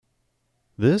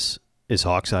This is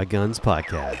Hawkseye Guns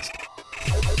Podcast.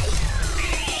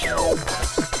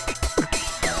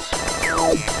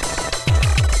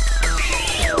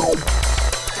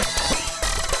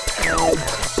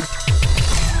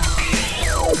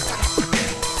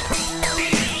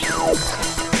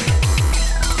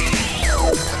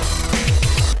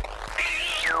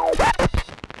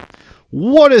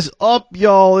 What is up,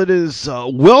 y'all? It is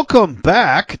welcome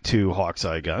back to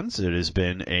Hawkseye Guns. It has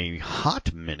been a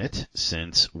hot minute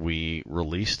since we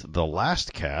released the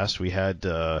last cast. We had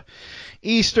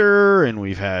Easter, and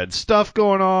we've had stuff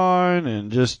going on,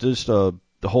 and just a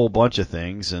whole bunch of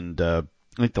things. And I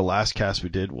think the last cast we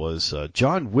did was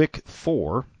John Wick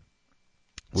 4,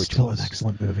 which Still was an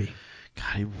excellent movie.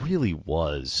 God, it really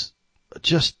was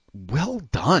just well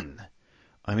done.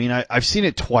 I mean, I've seen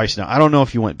it twice now. I don't know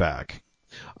if you went back.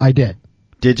 I did.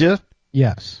 Did you?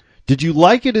 Yes. Did you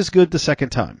like it as good the second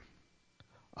time?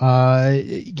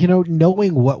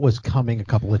 Knowing what was coming a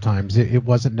couple of times, it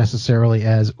wasn't necessarily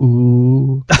as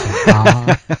ooh.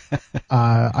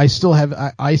 I still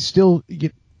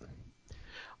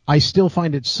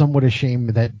find it somewhat a shame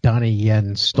that Donnie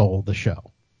Yen stole the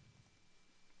show.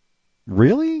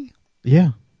 Really?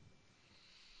 Yeah.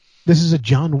 This is a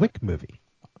John Wick movie.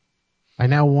 I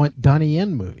now want Donnie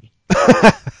Yen movie.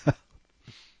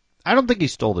 I don't think he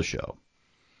stole the show.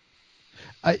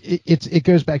 It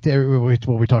goes back to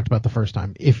what we talked about the first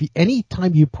time.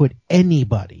 Anytime you put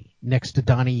anybody next to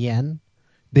Donnie Yen,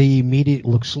 they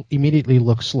immediately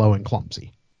look slow and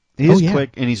clumsy. He is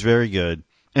quick, and he's very good.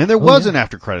 And there was an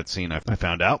after credit scene, I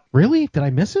found out. Really? Did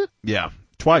I miss it? Yeah,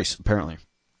 twice, apparently.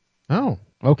 Oh,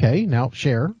 okay. Now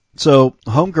share. So,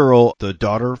 Homegirl, the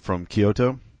daughter from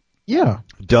Kyoto,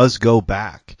 does go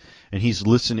back. And he's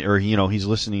listening,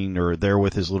 or there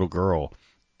with his little girl,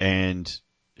 and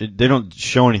they don't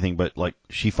show anything, but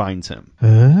she finds him.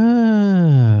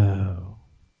 Oh,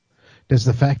 does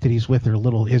the fact that he's with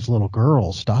his little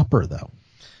girl stop her though?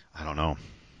 I don't know.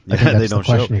 They don't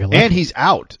show. And he's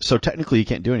out, so technically you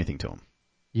can't do anything to him.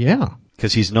 Yeah,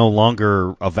 because he's no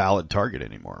longer a valid target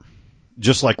anymore.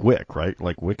 Just like Wick, right?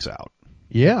 Like Wick's out.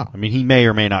 Yeah. I mean, he may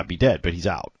or may not be dead, but he's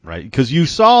out, right? Because you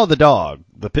saw the dog,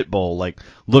 the pit bull,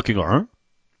 looking, huh?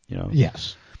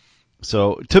 Yes.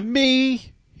 So, to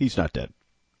me, he's not dead.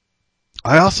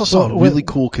 I also saw a really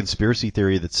cool conspiracy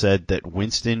theory that said that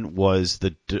Winston was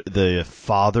the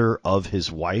father of his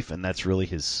wife, and that's really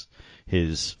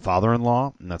his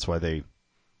father-in-law, and that's why they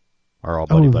are all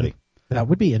buddy-buddy. That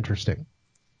would be interesting.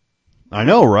 I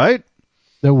know, right?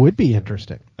 That would be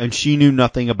interesting. And she knew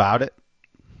nothing about it?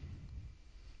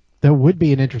 That would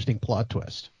be an interesting plot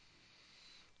twist.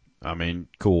 I mean,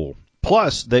 cool.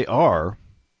 Plus, they are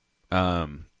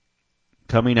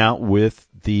coming out with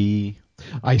the...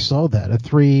 I saw that, a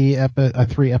three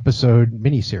episode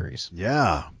miniseries.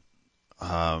 Yeah,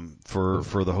 for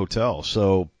the hotel.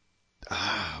 So,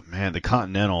 man, the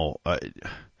Continental. I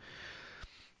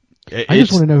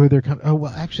just want to know who they're. Oh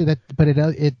well, actually,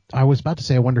 I was about to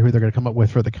say I wonder who they're going to come up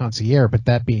with for the concierge. But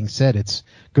that being said, it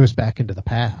goes back into the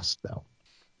past though.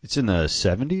 It's in the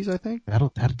 70s, I think.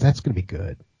 That's going to be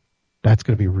good. That's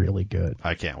going to be really good.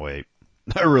 I can't wait.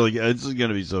 It's going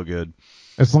to be so good.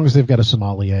 As long as they've got a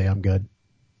sommelier, I'm good.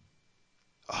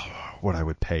 Oh, what I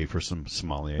would pay for some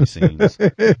sommelier scenes.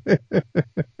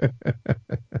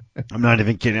 I'm not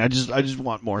even kidding. I just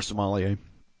want more sommelier.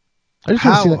 I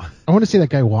want to see that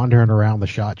guy wandering around the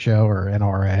SHOT Show or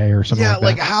NRA or something. Yeah,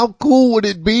 like that. How cool would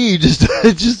it be just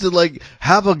to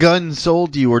have a gun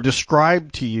sold to you or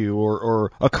described to you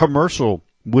or a commercial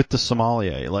with the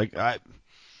sommelier? I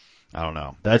don't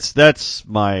know. That's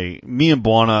me and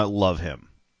Buana love him.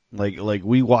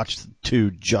 We watched 2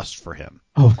 just for him.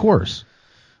 Oh, of course.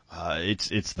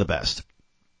 It's the best.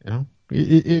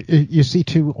 You see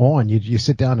 2 on, you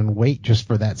sit down and wait just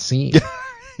for that scene.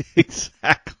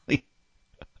 Exactly.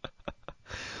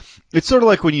 It's sort of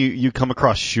like when you come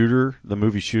across Shooter, the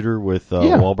movie Shooter with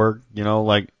Wahlberg.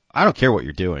 I don't care what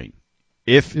you're doing.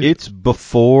 If it's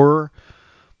before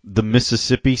the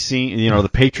Mississippi scene, the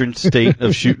patron state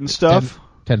of shooting stuff.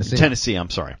 Tennessee, I'm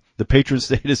sorry. The patron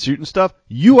state of shooting stuff,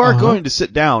 you are going to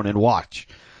sit down and watch.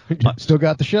 Still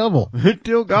got the shovel.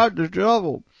 Still got the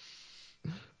shovel.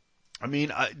 I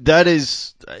mean, that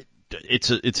is, it's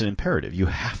an imperative. You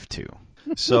have to.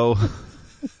 So,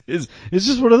 it's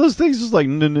just one of those things. It's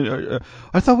no,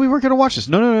 I thought we were going to watch this.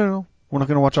 No. We're not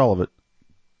going to watch all of it.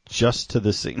 Just to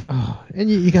this scene. Oh, and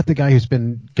you got the guy who's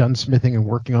been gunsmithing and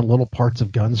working on little parts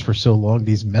of guns for so long,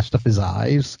 he's messed up his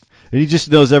eyes. And he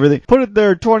just knows everything. Put it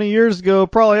there 20 years ago,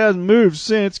 probably hasn't moved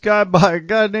since. Guy by a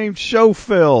guy named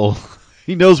Showfill.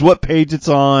 He knows what page it's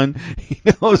on. He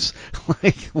knows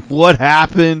like what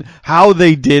happened, how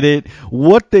they did it,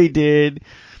 what they did.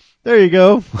 There you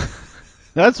go.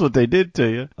 That's what they did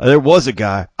to you. There was a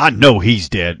guy. I know he's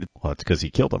dead. Well, it's because he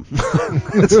killed him.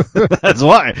 That's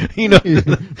why.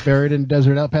 Buried in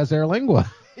desert out past Air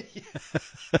Lingua.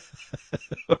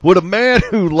 When a man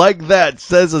who like that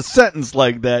says a sentence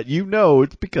like that, you know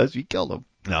it's because you killed him.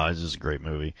 No, it's just a great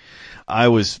movie. I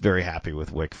was very happy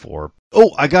with Wick 4.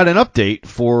 Oh, I got an update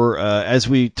for, as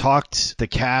we talked the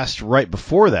cast right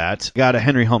before that, got a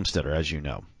Henry Homesteader, as you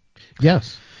know.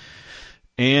 Yes.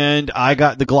 And I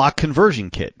got the Glock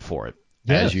conversion kit for it,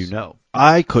 as you know.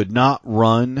 I could not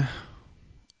run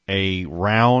a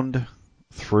round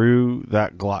through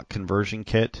that Glock conversion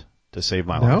kit to save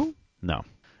my life. No.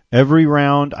 Every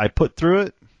round I put through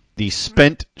it, the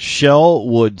spent shell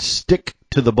would stick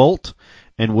to the bolt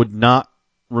and would not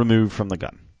remove from the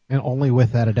gun. And only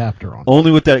with that adapter on.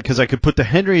 Only with that, because I could put the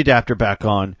Henry adapter back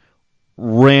on,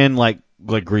 ran like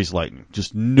greased lightning.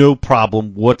 Just no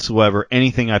problem whatsoever,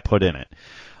 anything I put in it.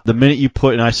 The minute you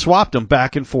put, and I swapped them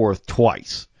back and forth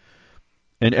twice.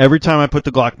 And every time I put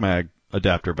the Glock mag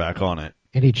adapter back on it.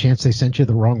 Any chance they sent you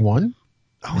the wrong one?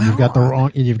 Oh, and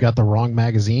you've got the wrong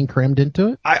magazine crammed into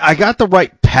it? I got the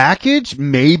right package.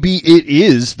 Maybe it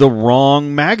is the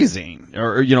wrong magazine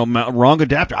or wrong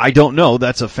adapter. I don't know.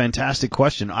 That's a fantastic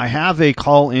question. I have a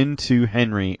call into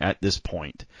Henry at this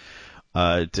point.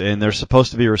 And they're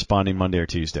supposed to be responding Monday or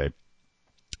Tuesday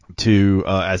to,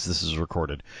 as this is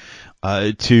recorded,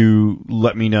 to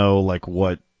let me know like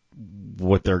what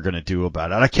they're going to do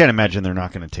about it. I can't imagine they're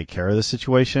not going to take care of the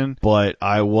situation, but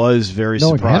I was very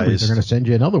surprised. Henry, they're going to send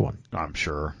you another one. I'm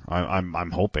sure.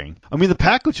 I'm hoping. I mean, the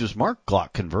package was marked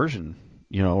Glock conversion,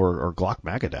 or Glock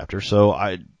mag adapter. So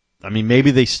I mean, maybe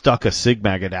they stuck a Sig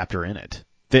mag adapter in it.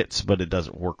 Fits, but it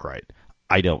doesn't work right.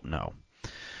 I don't know.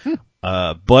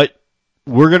 But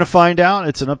we're going to find out.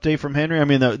 It's an update from Henry. I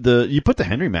mean, you put the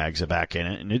Henry mags back in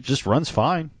it, and it just runs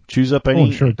fine. Choose up any.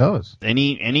 I'm sure it does.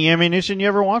 Any ammunition you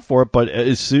ever want for it, but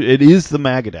it is the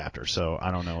mag adapter, so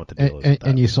I don't know what the deal is with that.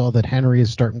 And you saw that Henry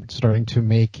is starting to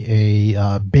make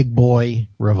a big boy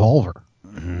revolver.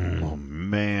 Oh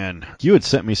man, you had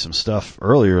sent me some stuff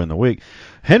earlier in the week.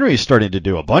 Henry is starting to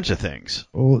do a bunch of things.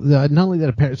 Well, not only that,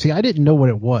 apparently, I didn't know what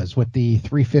it was with the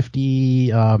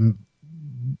 350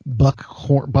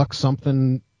 buck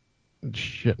something.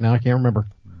 Shit, now I can't remember.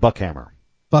 Buckhammer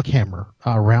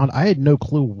round. I had no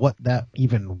clue what that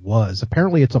even was.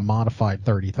 Apparently, it's a modified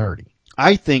 30-30.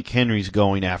 I think Henry's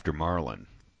going after Marlin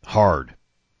hard,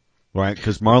 right?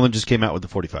 Because Marlin just came out with the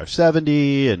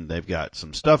 4570, and they've got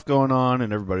some stuff going on,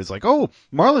 and everybody's like, "Oh,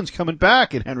 Marlin's coming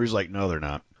back," and Henry's like, "No, they're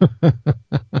not."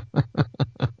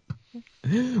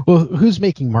 Well, who's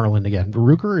making Marlin again?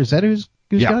 Ruger? Is that who's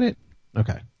got it?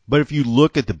 Okay. But if you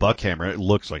look at the Buckhammer, it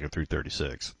looks like a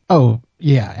 336. Oh,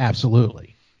 yeah,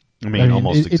 absolutely. I mean,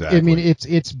 almost exactly. I mean,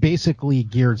 it's basically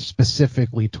geared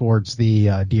specifically towards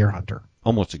the deer hunter.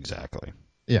 Almost exactly.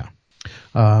 Yeah.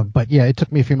 But yeah, it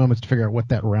took me a few moments to figure out what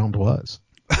that round was.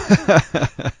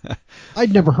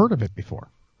 I'd never heard of it before.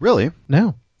 Really?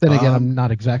 No. Then again, I'm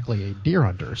not exactly a deer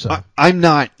hunter, so. I'm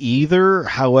not either.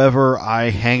 However,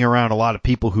 I hang around a lot of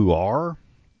people who are.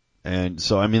 And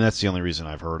so, I mean, that's the only reason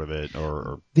I've heard of it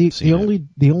or the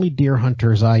only deer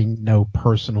hunters I know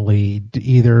personally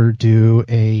either do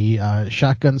a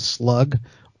shotgun slug,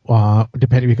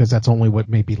 depending because that's only what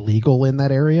may be legal in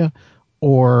that area,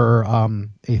 or a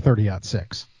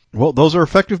 30-06. Well, those are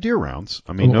effective deer rounds.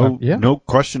 I mean, no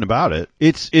question about it.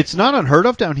 It's not unheard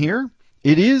of down here.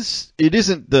 It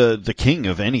isn't the king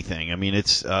of anything. I mean,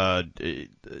 it's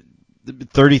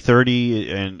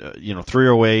 30-30 and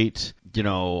 308.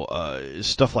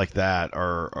 Stuff like that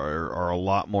are a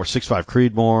lot more. 6.5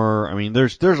 Creedmoor. I mean,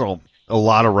 there's a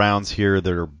lot of rounds here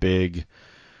that are big.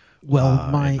 Well,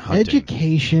 my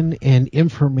education and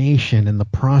information in the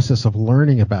process of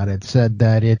learning about it said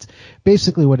that it's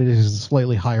basically what it is a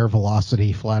slightly higher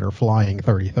velocity, flatter flying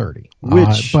 30-30.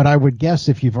 But I would guess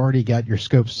if you've already got your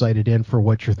scope sighted in for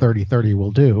what your 30-30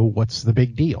 will do, what's the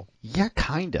big deal? Yeah,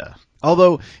 kinda.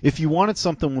 Although, if you wanted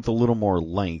something with a little more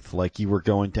length, like you were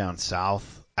going down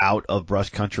south out of brush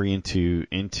country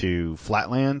into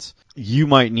flatlands, you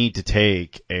might need to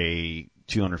take a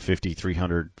 250,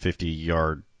 350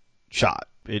 yard shot.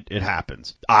 It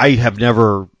happens. I have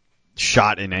never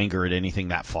shot in anger at anything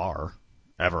that far,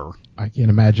 ever. I can't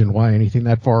imagine why anything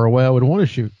that far away I would want to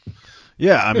shoot.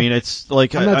 Yeah, I mean, it's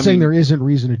like... I'm not saying there isn't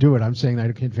reason to do it. I'm saying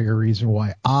I can't figure a reason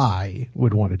why I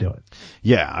would want to do it.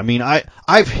 Yeah, I mean,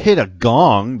 I've hit a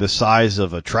gong the size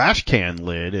of a trash can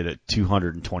lid at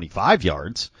 225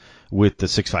 yards with the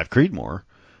 6.5 Creedmoor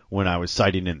when I was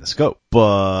sighting in the scope.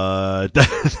 But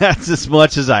that's as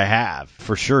much as I have.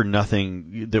 For sure,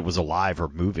 nothing that was alive or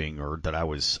moving or that I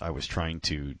was trying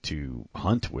to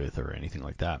hunt with or anything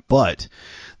like that. But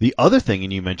the other thing,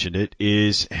 and you mentioned it,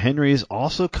 is Henry is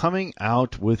also coming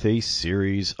out with a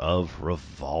series of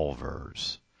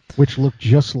revolvers. Which look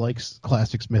just like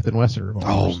classic Smith & Wesson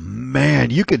revolvers. Oh, man,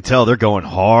 you can tell they're going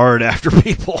hard after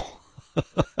people.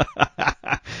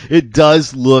 It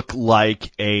does look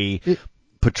like a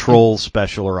patrol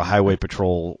special or a highway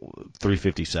patrol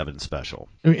 357 special.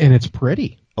 And it's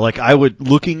pretty. Like,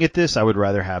 looking at this, I would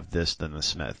rather have this than the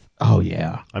Smith. Oh,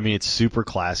 yeah. I mean, it's super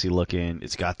classy looking.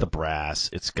 It's got the brass.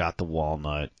 It's got the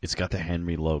walnut. It's got the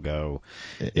Henry logo.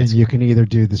 And you can either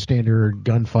do the standard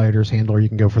gunfighter's handle or you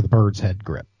can go for the bird's head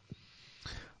grip.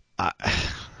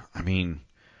 I mean,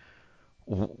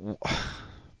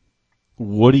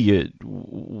 what do you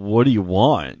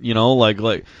want? You know,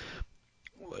 like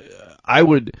I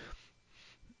would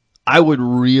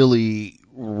really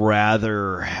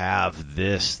rather have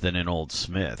this than an old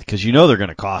Smith because you know they're going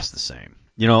to cost the same.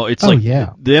 You know, it's the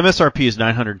MSRP is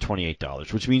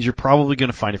 $928, which means you're probably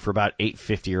going to find it for about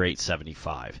 $850 or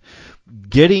 $875.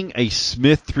 Getting a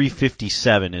Smith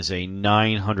 357 is a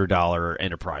 $900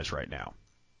 enterprise right now.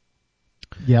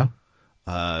 Yeah.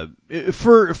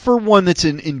 For one that's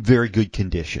in very good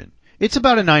condition. It's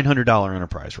about a $900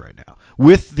 enterprise right now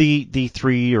with the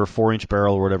 3 or 4 inch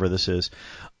barrel or whatever this is.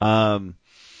 4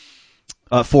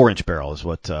 inch barrel is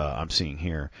what I'm seeing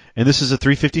here, and this is a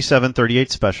 357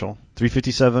 38 special,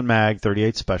 357 mag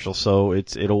 38 special. So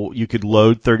you could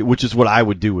load 30, which is what I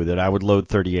would do with it. I would load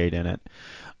 38 in it.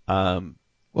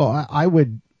 Well, I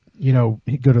would go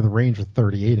to the range with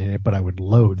 38 in it, but I would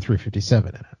load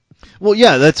 357 in it. Well,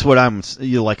 yeah, that's what I'm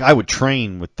like. I would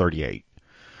train with 38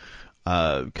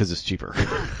 because it's cheaper.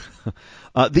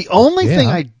 The only thing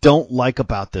I don't like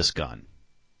about this gun,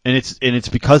 and it's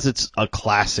because it's a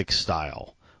classic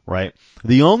style, right?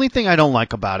 The only thing I don't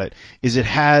like about it is it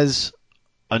has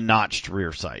a notched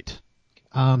rear sight.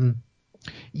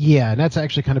 Yeah, and that's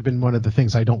actually kind of been one of the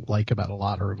things I don't like about a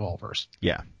lot of revolvers.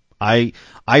 Yeah. I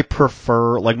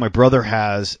prefer, like my brother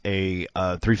has a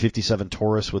 357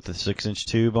 Taurus with a 6-inch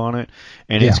tube on it,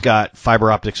 and it's got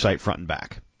fiber optic sight front and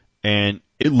back, and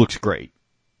it looks great.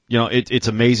 You know, it's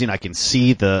amazing. I can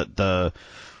see the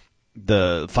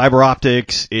fiber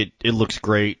optics. It looks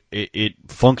great. It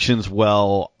functions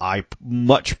well. I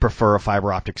much prefer a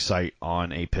fiber optic sight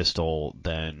on a pistol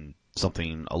than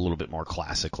something a little bit more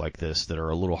classic like this that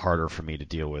are a little harder for me to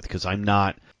deal with because I'm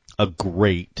not a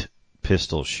great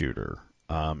pistol shooter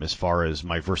as far as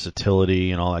my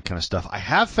versatility and all that kind of stuff. I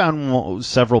have found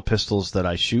several pistols that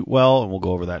I shoot well, and we'll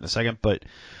go over that in a second, but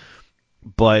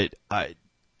I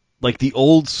like the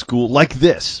old school, like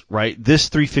this, right? This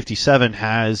 357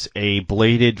 has a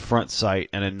bladed front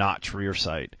sight and a notch rear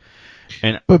sight.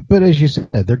 But as you said,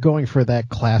 they're going for that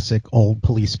classic old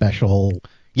police special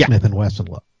Smith & Wesson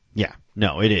look. Yeah.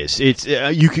 No, it is. It's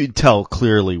you can tell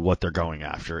clearly what they're going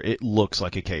after. It looks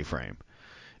like a K-frame.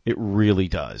 It really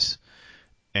does.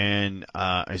 And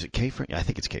is it K-frame? Yeah, I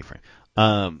think it's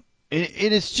K-frame.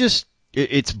 It's just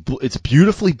it's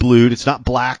beautifully blued. It's not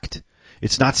blacked.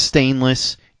 It's not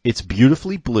stainless. It's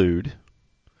beautifully blued.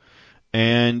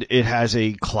 And it has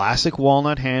a classic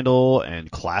walnut handle and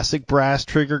classic brass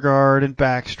trigger guard and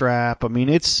backstrap. I mean,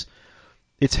 it's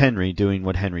Henry doing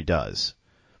what Henry does.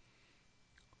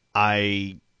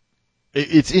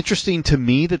 It's interesting to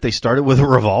me that they started with a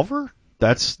revolver.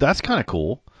 That's kind of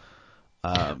cool.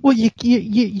 Well,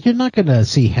 you're not going to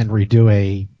see Henry do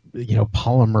a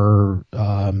polymer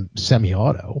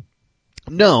semi-auto.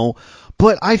 No,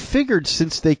 but I figured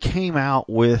since they came out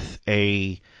with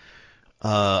a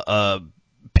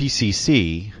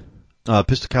PCC,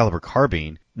 pistol caliber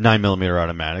carbine, 9mm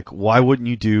automatic, why wouldn't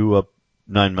you do a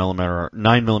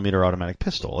 9mm automatic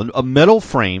pistol, a metal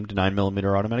framed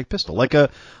 9mm automatic pistol, like a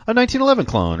 1911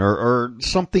 clone or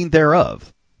something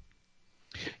thereof?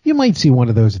 You might see one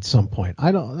of those at some point.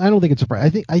 I don't think it's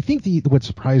surprising. I think what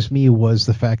surprised me was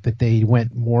the fact that they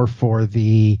went more for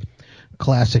the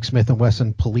classic Smith &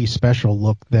 Wesson police special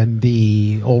look than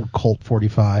the old Colt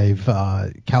 45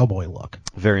 cowboy look.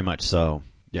 Very much so.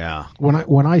 Yeah.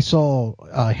 When I saw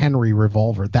Henry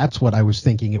revolver, that's what I was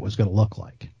thinking it was going to look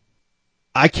like.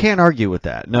 I can't argue with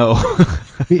that. No.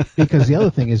 Because the other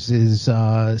thing is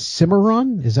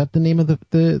Cimarron, is that the name of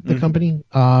the company?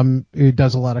 It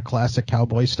does a lot of classic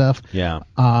cowboy stuff. Yeah.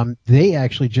 They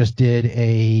actually just did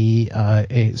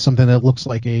a something that looks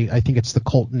like I think it's the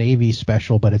Colt Navy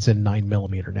special, but it's in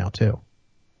 9mm now too.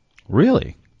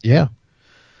 Really? Yeah.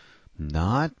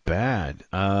 Not bad.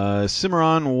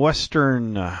 Cimarron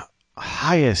Western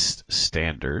highest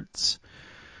standards.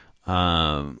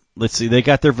 Let's see. They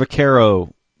got their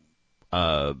Vaquero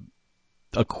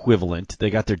equivalent. They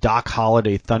got their Doc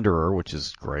Holliday Thunderer, which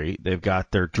is great. They've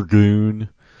got their Dragoon,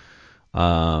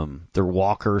 their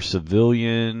Walker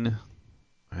Civilian,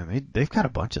 and they've got a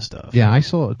bunch of stuff. Yeah, I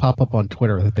saw it pop up on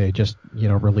Twitter that they just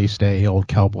released a old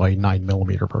Cowboy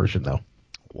 9mm version though.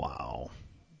 Wow.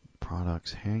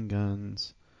 Products,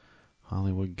 handguns,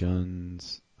 Hollywood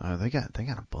guns. They got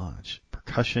a bunch.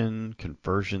 Percussion,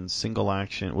 conversion, single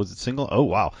action. Was it single? Oh,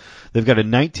 wow. They've got a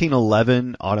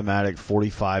 1911 automatic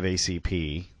 45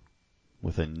 ACP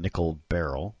with a nickel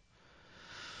barrel.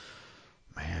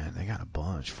 Man, they got a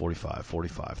bunch. 45,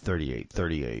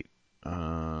 38.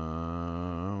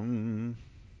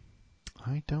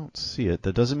 I don't see it.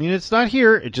 That doesn't mean it's not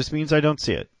here. It just means I don't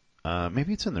see it.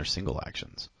 Maybe it's in their single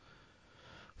actions.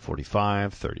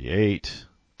 45, 38.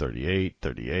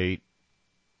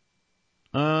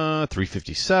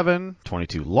 357,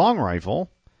 22 long rifle.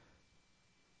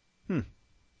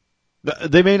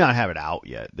 They may not have it out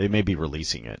yet. They may be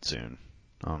releasing it soon.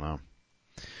 I don't know.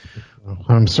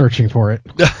 I'm searching for it.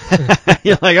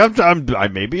 Yeah, like I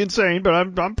may be insane, but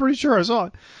I'm pretty sure I saw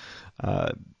it.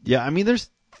 Yeah, I mean,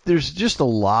 there's just a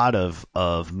lot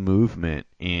of movement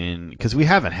because we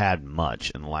haven't had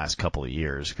much in the last couple of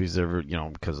years because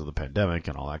because of the pandemic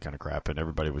and all that kind of crap, and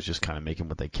everybody was just kind of making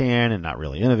what they can and not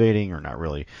really innovating or not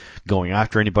really going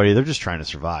after anybody. They're just trying to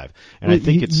survive, and I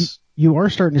think you are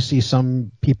starting to see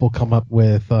some people come up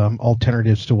with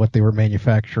alternatives to what they were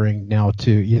manufacturing now.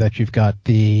 That you've got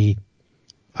the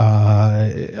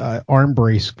arm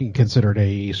brace being considered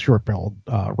a short barreled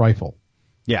rifle.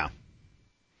 Yeah.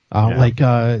 Like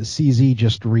CZ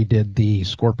just redid the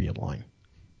Scorpion line.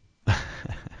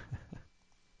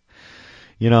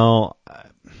 And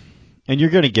you're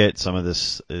going to get some of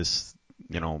this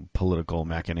political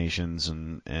machinations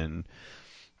and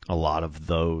a lot of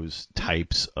those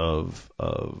types of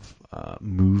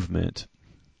movement.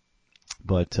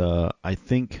 But I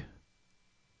think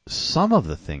some of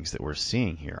the things that we're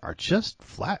seeing here are just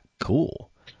flat cool.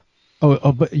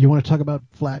 Oh, but you want to talk about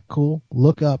flat cool?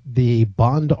 Look up the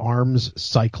Bond Arms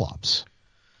Cyclops.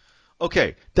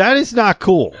 Okay, that is not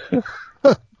cool.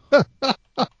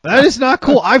 That is not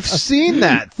cool. I've seen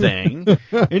that thing,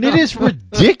 and it is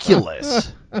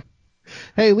ridiculous.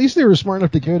 Hey, at least they were smart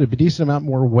enough to give it a decent amount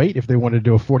more weight if they wanted to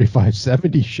do a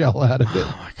 45-70 shell out of it.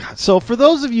 Oh my God! So for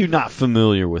those of you not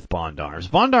familiar with Bond Arms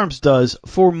does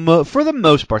for the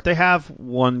most part. They have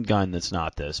one gun that's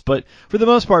not this, but for the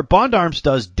most part, Bond Arms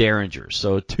does Derringers.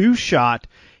 So 2-shot,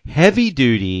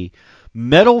 heavy-duty,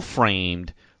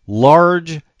 metal-framed,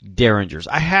 large Derringers.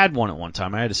 I had one at one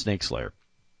time. I had a Snake Slayer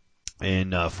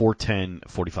in 410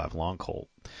 45 long Colt,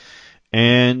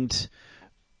 and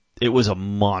it was a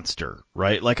monster,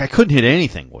 right? Like I couldn't hit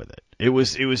anything with it. It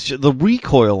was just, the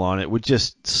recoil on it would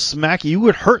just smack you. You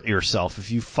would hurt yourself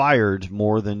if you fired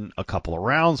more than a couple of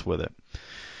rounds with it.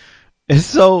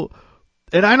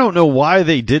 And I don't know why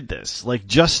they did this, like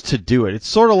just to do it. It's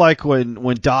sort of like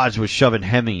when Dodge was shoving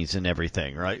Hemis and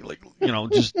everything, right? Like,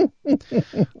 just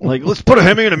like, let's put a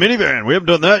Hemi in a minivan. We haven't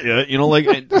done that yet,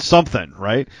 like something,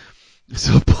 right?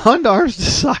 So Bond Arms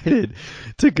decided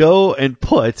to go and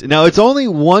put. Now it's only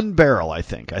one barrel, I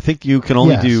think. I think you can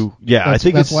only do. Yeah, I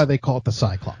think that's why they call it the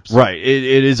Cyclops. Right.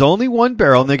 It is only one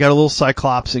barrel, and they got a little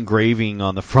Cyclops engraving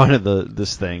on the front of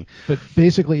this thing. But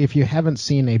basically, if you haven't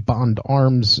seen a Bond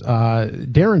Arms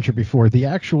Derringer before, the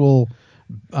actual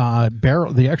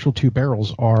the actual two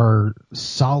barrels are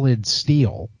solid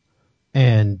steel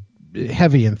and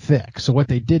heavy and thick. So what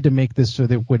they did to make this so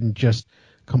that it wouldn't just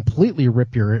completely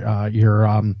rip your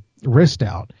wrist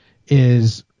out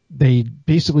is they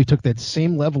basically took that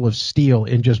same level of steel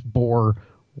and just bore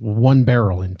one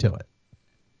barrel into it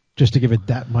just to give it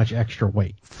that much extra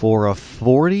weight. For a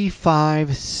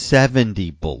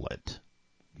 45-70 bullet,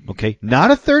 okay,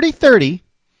 not a 30-30,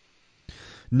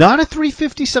 not a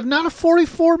 357, not a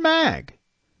 44 mag,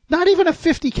 not even a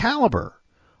 50 caliber,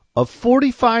 a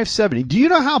 45-70. Do you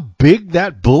know how big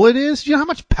that bullet is? Do you know how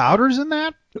much powder's in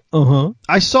that? Uh-huh.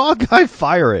 I saw a guy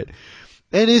fire it,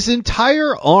 and his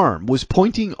entire arm was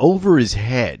pointing over his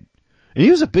head. And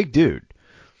he was a big dude,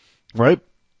 right?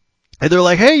 And they're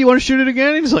like, hey, you want to shoot it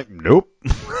again? And he's like, nope.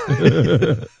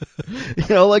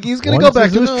 Like he's going to go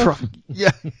back to his truck.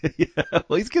 Yeah.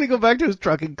 Well, he's going to go back to his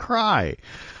truck and cry.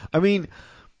 I mean,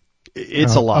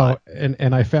 it's a lot.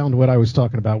 And I found what I was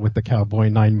talking about with the Cowboy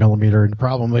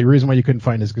 9mm. And the reason why you couldn't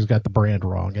find it is because it's got the brand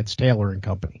wrong. It's Taylor and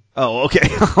Company. Oh, okay.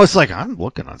 I was like, I'm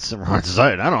looking on Cimarron's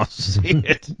site. I don't see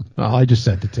it. Oh, I just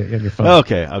sent it to you on your phone.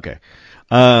 Okay.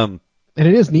 And it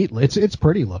is neat. It's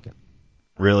pretty looking.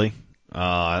 Really?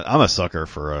 I'm a sucker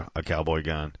for a cowboy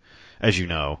gun, as you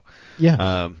know.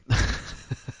 Yeah.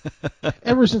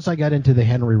 Ever since I got into the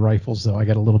Henry rifles, though, I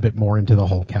got a little bit more into the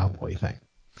whole cowboy thing.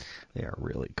 They are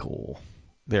really cool.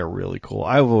 They're really cool.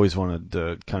 I've always wanted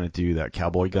to kind of do that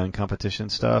cowboy gun competition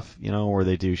stuff, where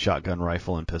they do shotgun,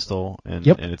 rifle, and pistol, and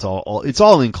it's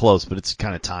all in close, but it's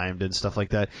kind of timed and stuff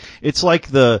like that. It's like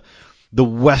the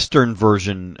Western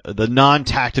version, the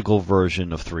non-tactical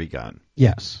version of 3-gun.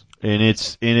 Yes. And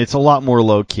it's a lot more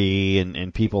low key,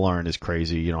 and people aren't as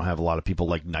crazy. You don't have a lot of people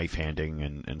like knife handing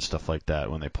and stuff like that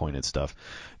when they point at stuff.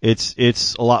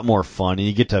 It's a lot more fun, and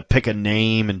you get to pick a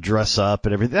name and dress up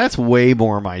and everything. That's way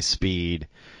more my speed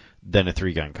than a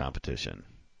 3-gun competition.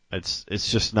 It's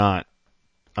just not.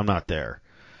 I'm not there.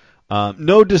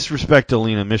 No disrespect to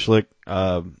Lena Mishlik,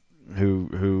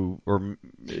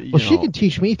 she can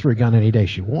teach me 3-gun any day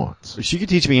she wants. She can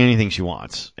teach me anything she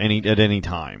wants, at any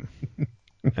time.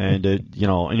 And and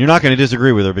you're not going to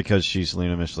disagree with her because she's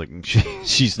Lena Mishlik, and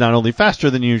she's not only faster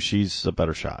than you, she's a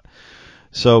better shot.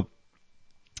 So,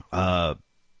 I'm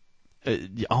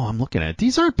looking at it.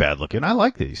 These aren't bad looking. I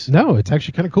like these. No, it's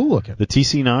actually kind of cool looking. The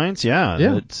TC9s,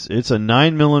 yeah. It's a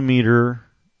 9mm,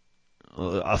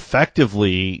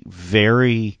 effectively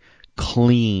very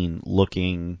clean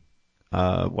looking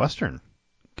Western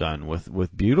gun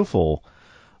with beautiful.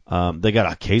 They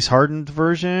got a case hardened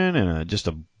version and just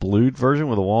a blued version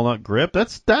with a walnut grip.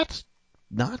 That's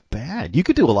not bad. You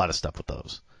could do a lot of stuff with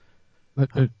those.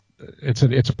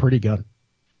 It's a pretty gun.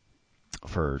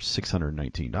 For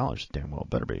 $619, damn well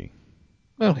better be.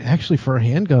 Well, actually, for a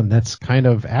handgun, that's kind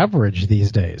of average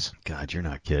these days. God, you're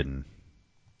not kidding.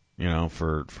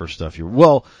 For stuff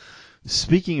well,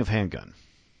 speaking of handgun,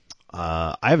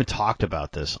 I haven't talked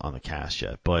about this on the cast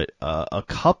yet, but a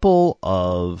couple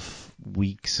of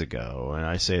weeks ago, and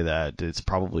I say that it's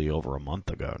probably over a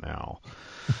month ago now.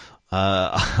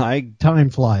 Time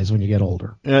flies when you get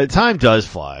older. Time does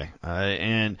fly,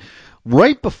 and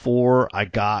right before I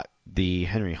got the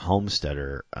Henry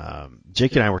Homesteader,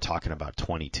 Jake and I were talking about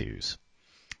 22s.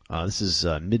 This is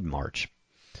mid-March,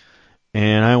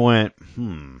 and I went,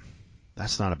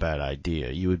 that's not a bad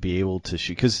idea. You would be able to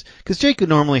shoot, because Jake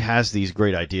normally has these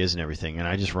great ideas and everything, and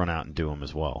I just run out and do them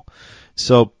as well.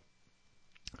 So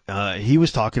he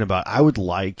was talking about, I would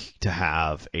like to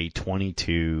have a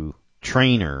 22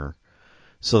 trainer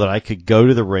so that I could go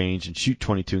to the range and shoot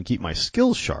 22 and keep my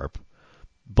skills sharp,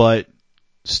 but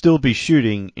still be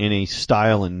shooting in a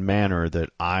style and manner that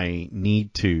I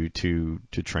need to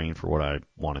train for what I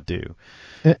want to do.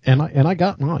 And I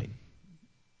got mine.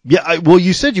 Yeah, well,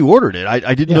 you said you ordered it.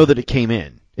 I didn't know that it came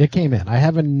in. It came in. I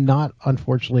haven't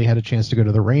unfortunately had a chance to go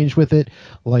to the range with it.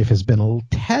 Life has been a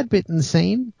tad bit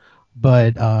insane,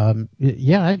 but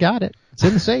I got it. It's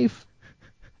in the safe.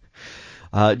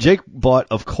 Jake bought,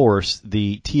 of course,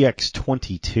 the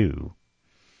TX22.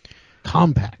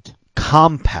 Compact.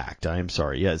 I am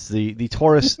sorry. Yes, the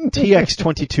Taurus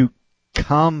TX22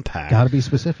 Compact. Got to be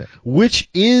specific. Which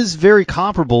is very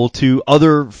comparable to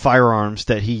other firearms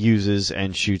that he uses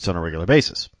and shoots on a regular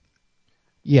basis.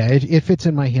 Yeah, it fits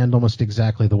in my hand almost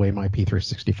exactly the way my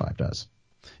P365 does.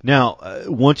 Now,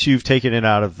 once you've taken it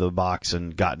out of the box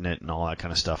and gotten it and all that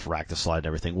kind of stuff, racked the slide and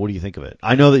everything, what do you think of it?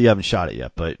 I know that you haven't shot it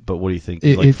yet, but what do you think?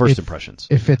 First impressions.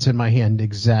 It fits in my hand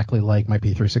exactly like my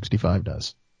P365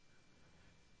 does.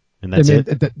 And that's it.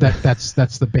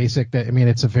 That's the basic.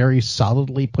 It's a very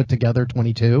solidly put together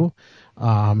 22.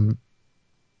 I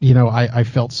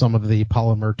felt some of the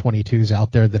polymer 22s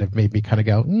out there that have made me kind of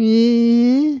go,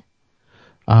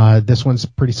 this one's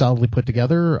pretty solidly put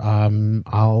together.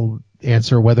 I'll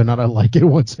answer whether or not I like it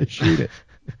once I shoot it.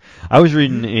 I was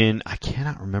reading I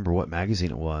cannot remember what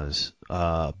magazine it was,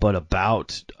 but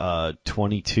about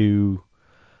 22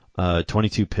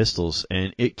 pistols,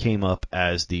 and it came up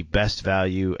as the best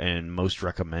value and most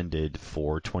recommended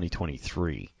for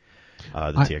 2023.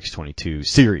 The TX22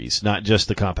 series, not just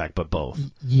the compact, but both.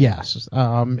 Yes.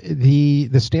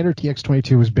 The standard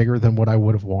TX22 was bigger than what I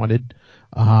would have wanted,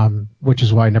 which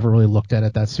is why I never really looked at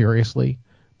it that seriously.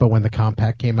 But when the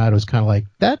compact came out, it was kind of like,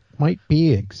 that might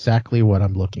be exactly what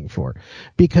I'm looking for.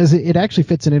 Because it actually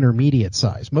fits an intermediate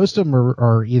size. Most of them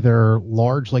are either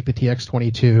large like the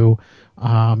TX22,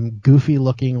 goofy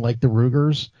looking like the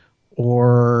Rugers,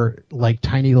 or like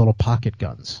tiny little pocket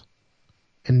guns.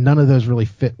 And none of those really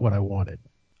fit what I wanted.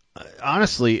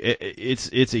 Honestly,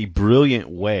 it's a brilliant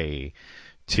way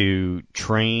to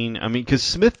train. I mean, because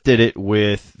Smith did it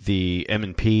with the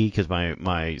M&P, because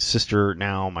my sister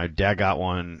now, my dad got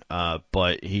one,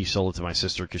 but he sold it to my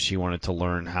sister because she wanted to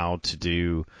learn how to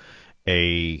do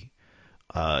a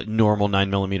normal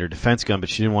 9mm defense gun, but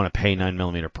she didn't want to pay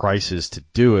 9mm prices to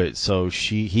do it. So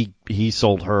he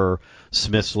sold her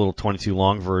Smith's little 22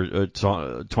 long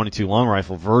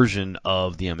rifle version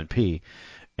of the M&P,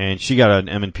 and she got an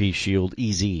M&P Shield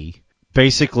EZ.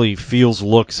 Basically, feels,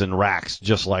 looks, and racks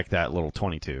just like that little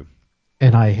 22.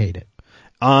 And I hate it.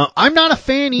 I'm not a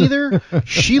fan either.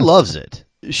 She loves it.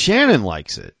 Shannon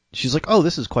likes it. She's like, oh,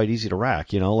 this is quite easy to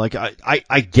rack. Like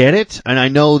I get it, and I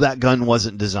know that gun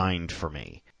wasn't designed for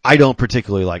me. I don't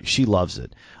particularly like it. She loves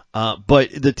it.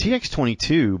 But the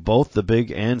TX22, both the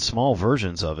big and small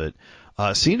versions of it,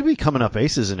 seem to be coming up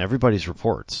aces in everybody's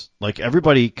reports. Like,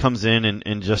 everybody comes in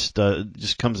and just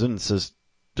comes in and says,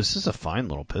 this is a fine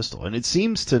little pistol. And it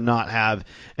seems to not have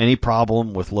any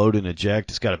problem with load and eject.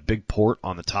 It's got a big port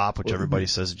on the top, which everybody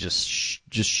says just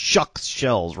shucks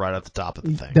shells right at the top of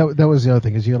the thing. That was the other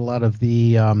thing, is you had a lot of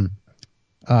the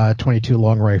 22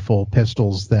 long rifle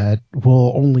pistols that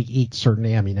will only eat certain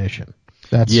ammunition.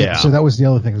 So that was the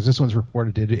other thing, is this one's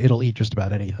reported it'll eat just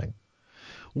about anything.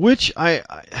 Which I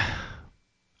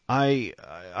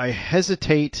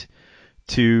hesitate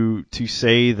to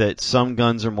say that some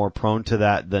guns are more prone to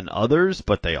that than others,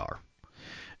 but they are.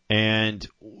 And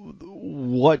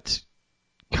what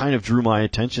kind of drew my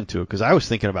attention to it, because I was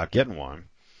thinking about getting one,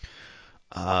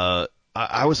 I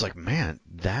was like, man,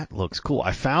 that looks cool.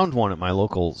 I found one at my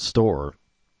local store.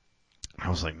 I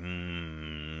was like,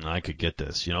 I could get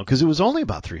this, because it was only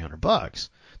about $300.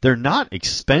 They're not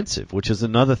expensive, which is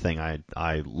another thing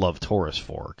I love Taurus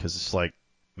for, because it's like,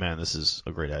 man, this is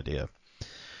a great idea.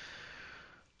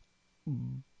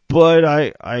 But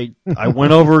I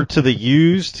went over to the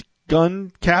used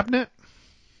gun cabinet,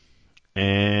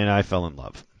 and I fell in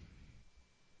love.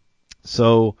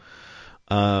 So,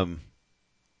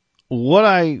 what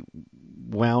I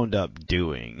wound up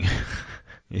doing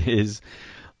is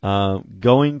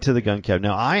going to the gun cabinet.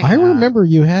 Now, I remember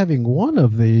you having one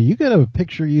of the. You got a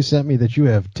picture you sent me that you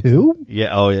have two? Yeah.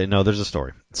 Oh, yeah. No, there's a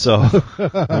story. So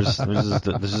there's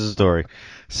a story.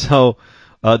 So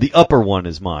the upper one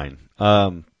is mine,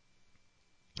 or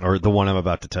the one I'm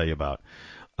about to tell you about.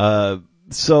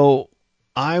 So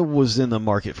I was in the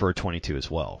market for a 22 as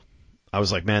well. I was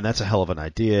like, man, that's a hell of an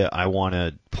idea. I want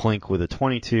to plink with a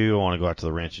 22. I want to go out to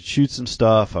the ranch and shoot some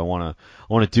stuff. I want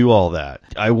to do all that.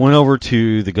 I went over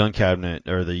to the gun cabinet,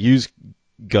 or the used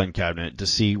gun cabinet, to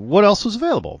see what else was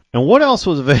available. And what else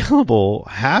was available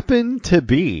happened to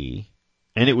be,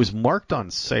 and it was marked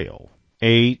on sale,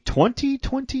 a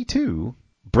 2022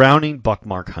 Browning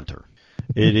Buckmark Hunter.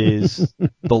 It is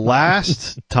the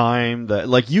last time that,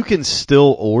 like, you can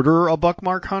still order a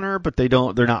Buckmark Hunter, but they're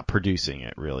not producing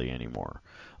it really anymore.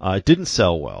 It didn't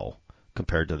sell well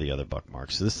compared to the other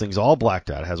Buckmarks. So this thing's all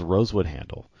blacked out. It has a rosewood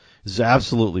handle. It's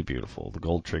absolutely beautiful. The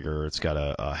gold trigger. It's got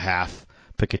a half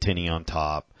Picatinny on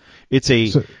top.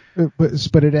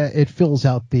 But it fills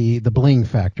out the bling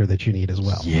factor that you need as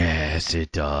well. Yes,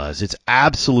 it does. It's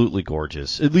absolutely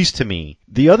gorgeous, at least to me.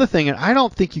 The other thing, and I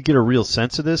don't think you get a real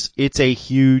sense of this, it's a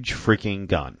huge freaking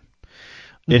gun.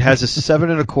 It has a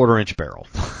 7.25-inch barrel.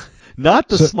 Not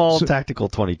the small tactical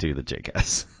 22 that Jake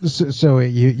has. So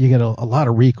you get a lot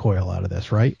of recoil out of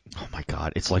this, right? Oh my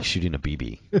God, it's like shooting a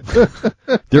BB.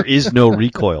 There is no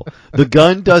recoil. The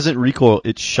gun doesn't recoil,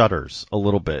 it shudders a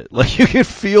little bit. Like, you can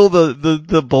feel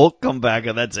the bolt come back,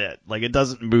 and that's it. Like, it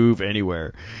doesn't move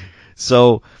anywhere.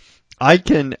 So I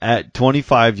can, at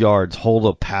 25 yards, hold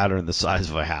a pattern the size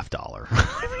of a $50.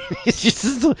 I mean, it's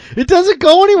just, it doesn't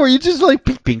go anywhere. You just like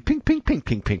ping, ping, ping, ping, ping,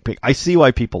 ping, ping, ping. I see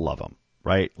why people love them.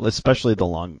 Right, especially the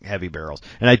long, heavy barrels,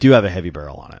 and I do have a heavy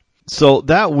barrel on it. So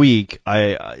that week,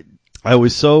 I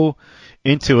was so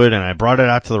into it, and I brought it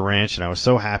out to the ranch, and I was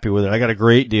so happy with it. I got a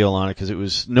great deal on it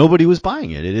because nobody was buying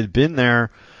it. It had been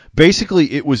there.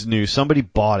 Basically, it was new. Somebody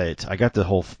bought it. I got the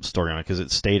whole story on it because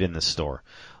it stayed in this store.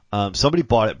 Somebody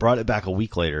bought it, brought it back a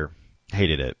week later,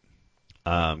 hated it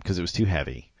because it was too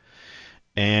heavy,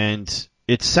 and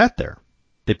it sat there.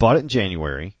 They bought it in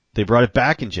January. They brought it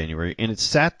back in January, and it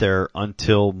sat there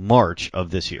until March of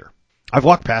this year. I've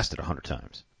walked past it 100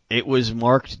 times. It was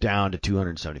marked down to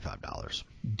 $275.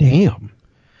 Damn.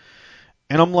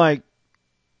 And I'm like,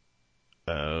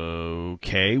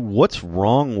 okay, what's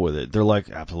wrong with it? They're like,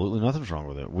 absolutely nothing's wrong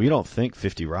with it. We don't think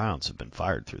 50 rounds have been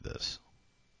fired through this.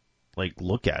 Like,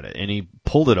 look at it. And he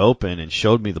pulled it open and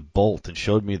showed me the bolt and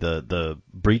showed me the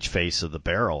breech face of the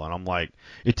barrel. And I'm like,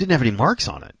 it didn't have any marks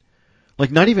on it. Like,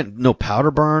 not even, no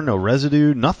powder burn, no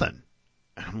residue, nothing.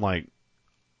 And I'm like,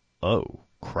 oh,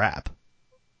 crap.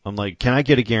 I'm like, can I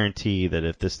get a guarantee that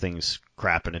if this thing's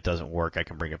crap and it doesn't work, I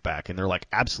can bring it back? And they're like,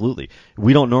 absolutely.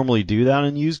 We don't normally do that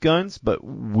on used guns, but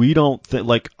we don't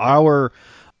like, our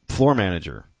floor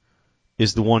manager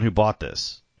is the one who bought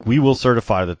this. We will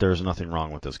certify that there's nothing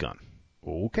wrong with this gun.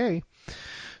 Okay.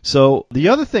 So the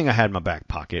other thing I had in my back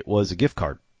pocket was a gift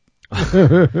card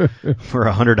for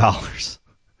 $100.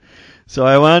 So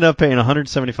I wound up paying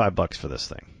 $175 for this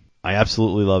thing. I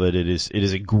absolutely love it. It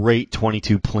is a great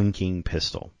 22 plinking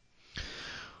pistol.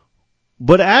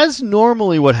 But as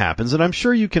normally what happens, and I'm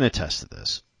sure you can attest to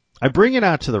this, I bring it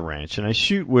out to the ranch and I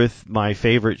shoot with my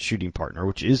favorite shooting partner,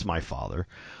 which is my father.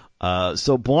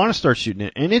 So Buana starts shooting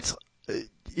it, and it's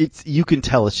you can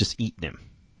tell it's just eating him.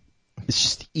 It's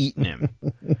just eating him.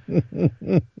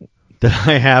 That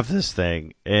I have this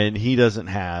thing, and he doesn't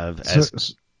have.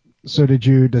 So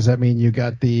does that mean you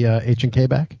got the H&K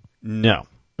back? No.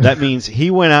 That means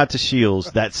he went out to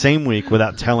Shields that same week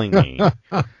without telling me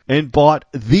and bought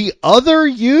the other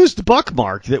used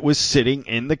Buckmark that was sitting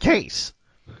in the case.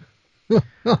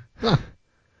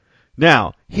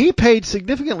 Now, he paid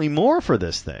significantly more for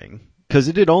this thing because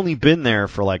it had only been there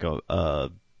for like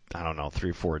I don't know,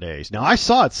 3 or 4 days. Now, I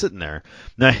saw it sitting there.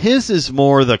 Now, his is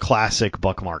more the classic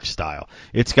Buckmark style.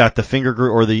 It's got the finger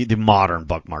groove, or the modern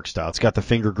Buckmark style. It's got the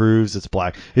finger grooves. It's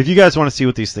black. If you guys want to see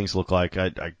what these things look like,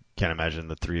 I can't imagine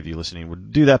the 3 of you listening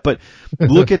would do that. But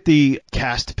look at the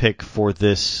cast pick for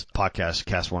this podcast,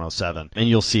 Cast 107, and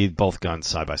you'll see both guns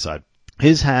side by side.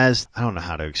 His has, I don't know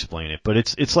how to explain it, but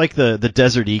it's like the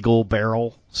Desert Eagle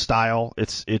barrel style.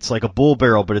 It's like a bull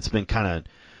barrel, but it's been kind of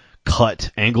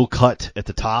angle cut at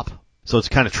the top. So it's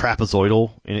kind of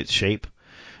trapezoidal in its shape.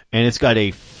 And it's got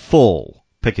a full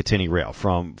Picatinny rail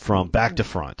from back to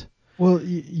front. Well,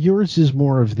 yours is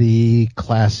more of the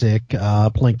classic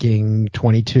plinking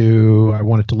 22, I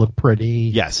want it to look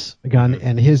pretty. Yes. Gun,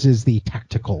 and his is the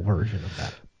tactical version of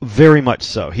that. Very much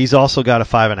so. He's also got a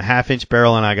 5.5 inch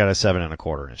barrel, and I got a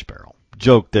 7.25 inch barrel.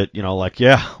 Joke that,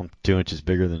 I'm 2 inches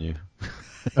bigger than you.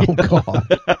 Oh, God.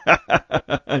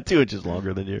 2 inches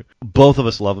longer than you. Both of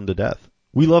us love him to death.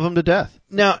 We love him to death.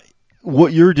 Now,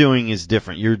 what you're doing is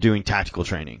different. You're doing tactical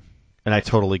training, and I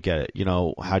totally get it.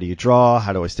 How do you draw?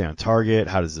 How do I stay on target?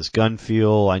 How does this gun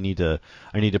feel? I need to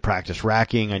practice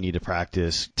racking. I need to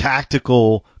practice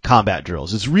tactical combat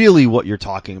drills. It's really what you're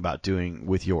talking about doing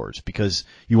with yours, because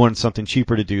you wanted something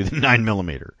cheaper to do than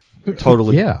 9mm.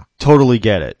 Totally, yeah. Totally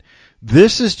get it.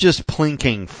 This is just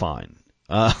plinking fun.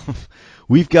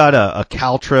 We've got a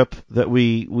Caltrip that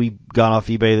we got off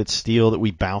eBay that's steel that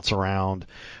we bounce around.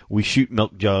 We shoot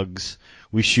milk jugs.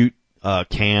 We shoot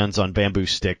cans on bamboo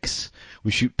sticks.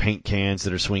 We shoot paint cans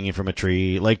that are swinging from a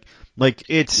tree. Like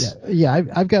it's yeah.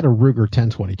 I've got a Ruger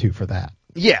 1022 for that.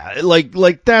 Yeah,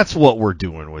 like that's what we're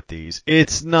doing with these.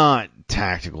 It's not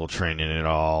tactical training at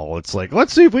all. It's like,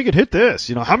 let's see if we could hit this.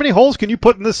 How many holes can you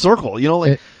put in this circle?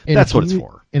 That's what it's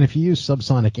for. And if you use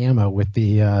subsonic ammo with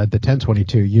the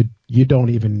 1022, you don't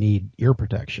even need ear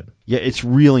protection. Yeah, it's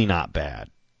really not bad,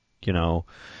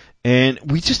 and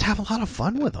we just have a lot of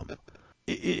fun with them.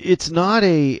 It's not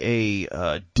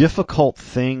a difficult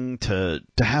thing to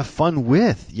have fun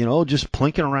with, just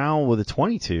plinking around with a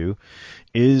 22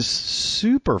 is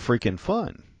super freaking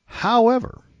fun.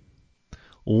 However,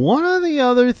 one of the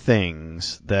other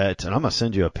things that, and I'm going to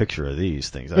send you a picture of these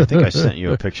things. I think I sent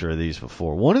you a picture of these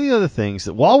before. One of the other things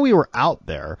that while we were out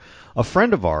there, a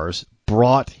friend of ours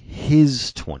brought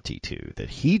his 22 that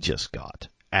he just got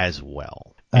as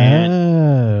well.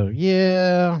 And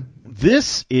yeah.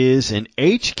 This is an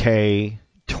HK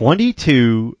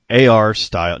 22 AR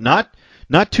style, not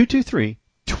 223,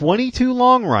 22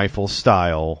 long rifle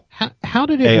style. How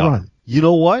did it run? You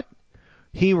know what?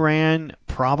 He ran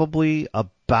probably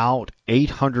about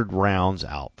 800 rounds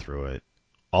out through it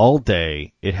all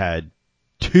day. It had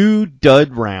 2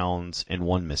 dud rounds and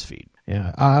 1 misfeed.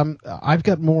 Yeah, I've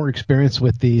got more experience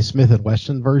with the Smith &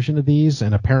 Wesson version of these,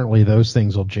 and apparently those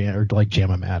things will jam, are like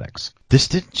jam-o-matics. This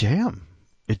didn't jam.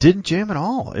 It didn't jam at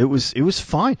all. It was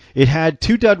fine. It had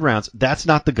 2 dud rounds. That's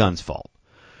not the gun's fault.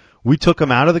 We took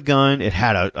them out of the gun. It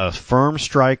had a firm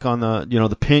strike on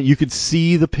the pin. You could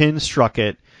see the pin struck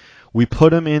it. We put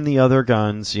them in the other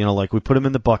guns, like we put them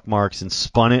in the Buckmarks and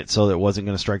spun it so that it wasn't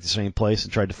going to strike the same place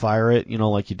and tried to fire it,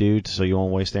 like you do so you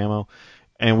won't waste ammo.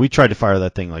 And we tried to fire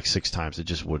that thing like 6 times. It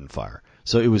just wouldn't fire.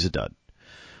 So it was a dud.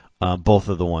 Both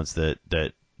of the ones that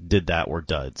did that were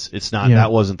duds. It's not,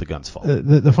 that wasn't the gun's fault.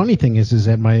 The funny thing is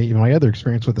that my other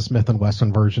experience with the Smith &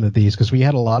 Wesson version of these, because we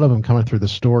had a lot of them coming through the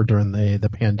store during the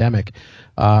pandemic,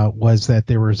 was that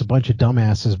there was a bunch of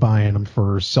dumbasses buying them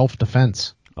for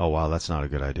self-defense. Oh, wow, that's not a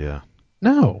good idea.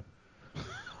 No.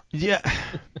 Yeah.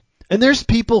 And there's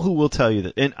people who will tell you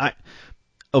that.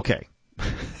 Okay.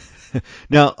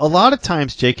 Now, a lot of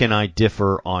times Jake and I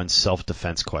differ on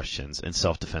self-defense questions and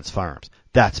self-defense firearms.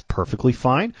 That's perfectly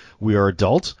fine. We are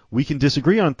adults. We can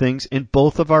disagree on things, and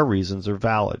both of our reasons are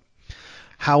valid.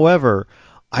 However,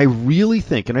 I really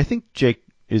think, and I think Jake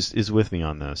is with me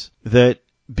on this, that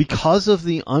because of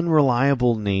the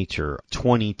unreliable nature of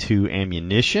 .22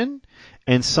 ammunition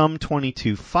and some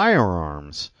 .22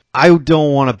 firearms, I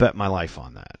don't want to bet my life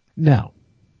on that. No,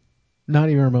 not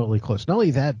even remotely close. Not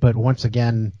only that, but once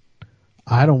again,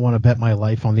 I don't want to bet my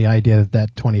life on the idea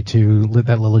that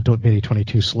that little bitty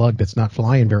 .22 slug that's not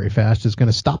flying very fast is going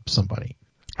to stop somebody.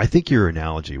 I think your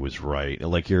analogy was right.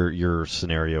 Like your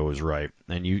scenario was right,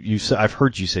 and you I've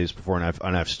heard you say this before,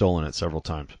 and I've stolen it several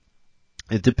times.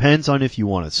 It depends on if you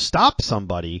want to stop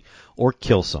somebody or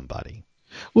kill somebody.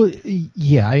 Well,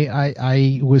 yeah,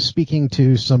 I was speaking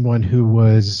to someone who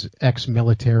was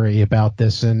ex-military about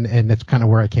this, and that's kind of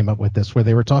where I came up with this, where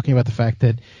they were talking about the fact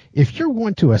that if you're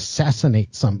going to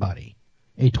assassinate somebody,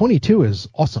 a .22 is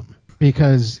awesome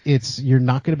because you're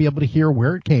not going to be able to hear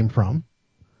where it came from,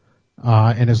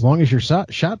 and as long as your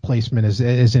shot placement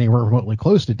is anywhere remotely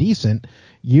close to decent,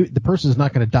 the person is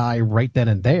not going to die right then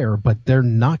and there, but they're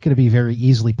not going to be very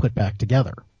easily put back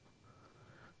together.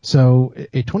 So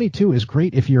a .22 is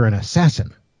great if you're an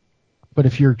assassin, but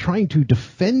if you're trying to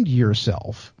defend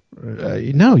yourself,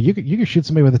 no, you can shoot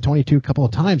somebody with a .22 a couple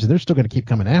of times and they're still going to keep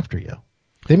coming after you.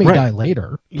 They may die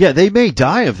later. Yeah, they may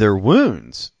die of their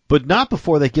wounds, but not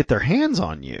before they get their hands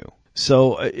on you.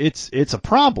 So it's a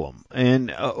problem,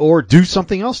 and or do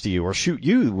something else to you, or shoot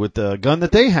you with the gun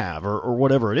that they have, or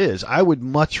whatever it is. I would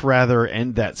much rather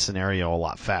end that scenario a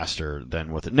lot faster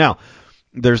than with it. Now,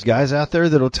 there's guys out there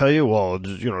that'll tell you, well,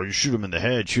 you shoot them in the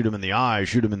head, shoot them in the eye,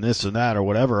 shoot them in this and that or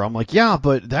whatever. I'm like, yeah,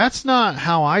 but that's not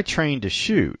how I train to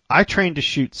shoot. I train to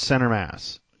shoot center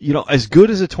mass. As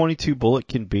good as a .22 bullet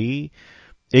can be,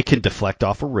 it can deflect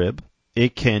off a rib.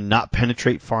 It can not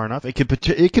penetrate far enough. It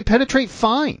can penetrate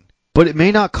fine, but it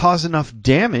may not cause enough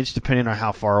damage depending on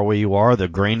how far away you are, the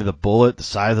grain of the bullet, the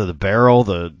size of the barrel,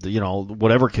 the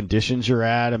whatever conditions you're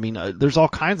at. I mean, there's all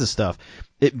kinds of stuff.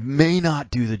 It may not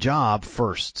do the job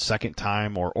first, second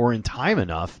time, or in time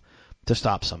enough to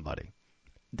stop somebody.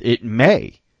 It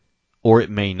may, or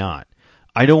it may not.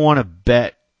 I don't want to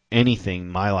bet anything,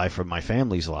 my life or my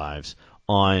family's lives,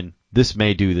 on this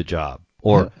may do the job.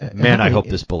 Or, I hope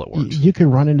this bullet works. You could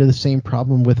run into the same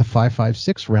problem with a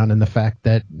 .5.56 round, and the fact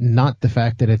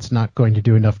that it's not going to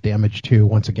do enough damage to,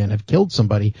 once again, have killed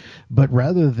somebody, but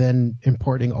rather than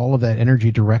importing all of that energy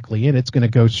directly in, it's going to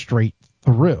go straight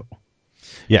through.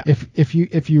 Yeah. If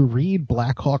you read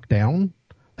Black Hawk Down,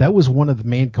 that was one of the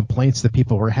main complaints that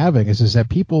people were having is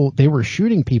that they were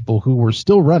shooting people who were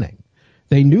still running.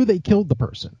 They knew they killed the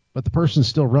person, but the person's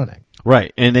still running.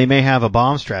 Right, and they may have a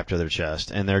bomb strapped to their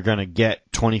chest, and they're going to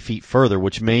get 20 feet further,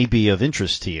 which may be of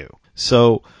interest to you.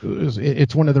 So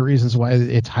it's one of the reasons why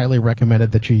it's highly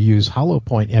recommended that you use hollow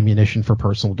point ammunition for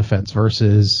personal defense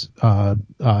versus I'm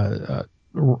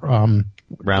drawing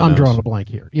a blank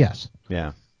here. Yes.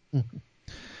 Yeah.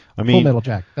 I mean, Full Metal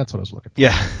Jack. That's what I was looking for.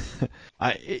 Yeah.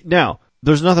 Now,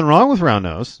 there's nothing wrong with round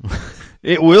nose.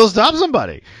 It will stop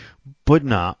somebody, but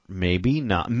maybe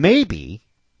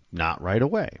not right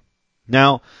away.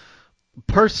 Now,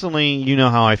 personally, you know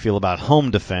how I feel about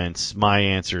home defense. My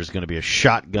answer is going to be a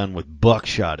shotgun with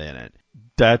buckshot in it.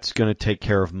 That's going to take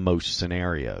care of most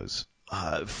scenarios.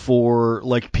 For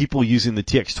like people using the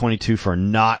TX-22 for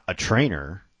not a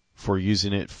trainer, for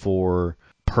using it for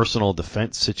personal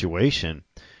defense situation,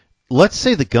 let's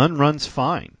say the gun runs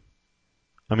fine.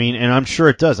 I mean, and I'm sure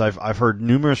it does. I've heard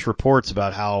numerous reports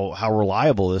about how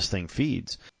reliable this thing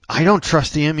feeds. I don't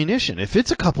trust the ammunition. If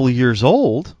it's a couple of years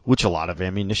old, which a lot of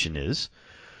ammunition is,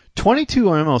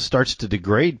 .22 ammo starts to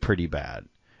degrade pretty bad,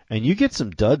 and you get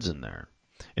some duds in there.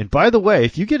 And by the way,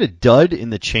 if you get a dud in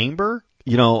the chamber,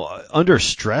 under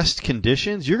stressed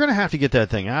conditions, you're going to have to get that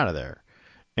thing out of there.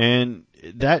 And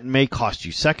that may cost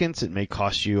you seconds. It may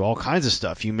cost you all kinds of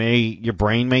stuff. Your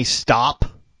brain may stop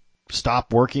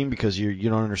working because you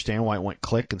don't understand why it went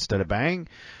click instead of bang.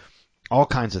 All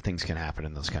kinds of things can happen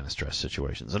in those kind of stress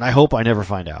situations, and I hope I never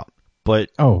find out. But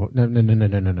no,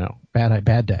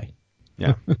 bad day.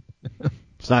 Yeah,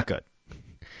 it's not good.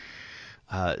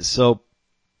 So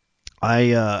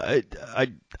I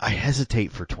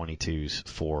hesitate for .22s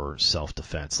for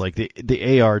self-defense. Like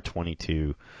the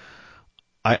AR-22,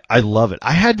 I love it.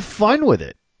 I had fun with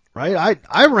it. Right,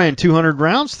 I ran 200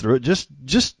 rounds through it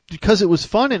just because it was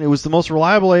fun and it was the most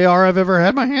reliable AR I've ever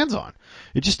had my hands on.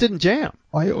 It just didn't jam.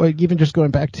 Even just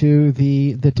going back to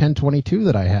the 1022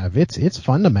 that I have, it's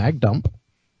fun to mag dump.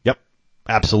 Yep,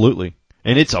 absolutely,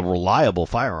 and it's a reliable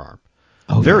firearm.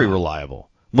 Very reliable.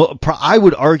 I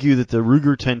would argue that the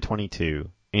Ruger 1022,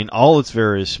 in all its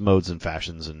various modes and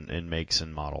fashions and makes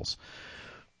and models,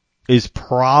 is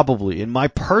probably, in my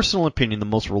personal opinion, the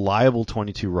most reliable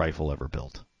 .22 rifle ever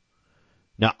built.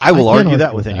 Now, I will argue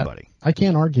that with anybody. I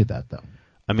can't argue that, though.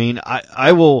 I mean,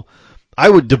 I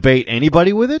would debate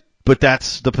anybody with it, but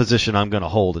that's the position I'm going to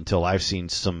hold until I've seen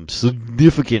some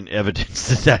significant evidence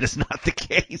that that is not the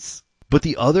case. But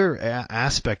the other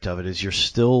aspect of it is you're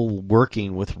still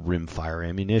working with rimfire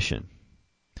ammunition.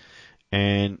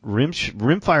 And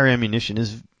rimfire ammunition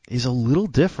is a little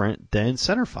different than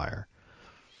centerfire.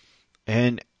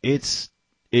 And it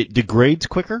degrades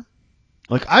quicker.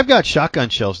 Like, I've got shotgun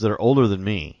shells that are older than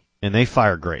me, and they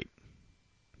fire great.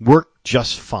 Work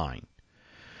just fine.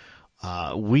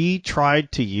 We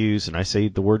tried to use, and I say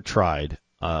the word tried,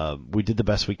 we did the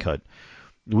best we could.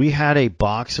 We had a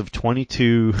box of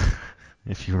 22,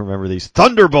 if you remember these,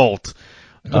 Thunderbolt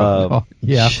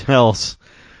shells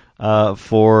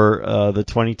for the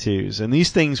 22s. And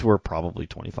these things were probably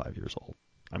 25 years old.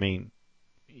 I mean,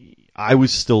 I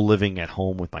was still living at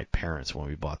home with my parents when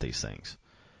we bought these things.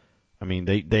 I mean,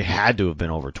 they had to have been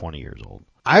over 20 years old.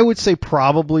 I would say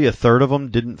probably a third of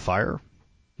them didn't fire,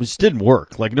 which didn't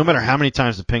work. Like, no matter how many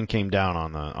times the pin came down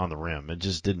on the rim, it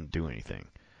just didn't do anything.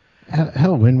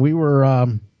 Hell, when we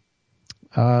were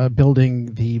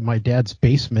building my dad's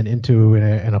basement into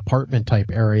an apartment type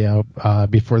area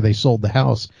before they sold the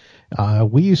house,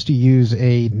 we used to use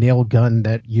a nail gun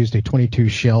that used a 22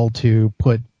 shell to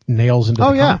put nails into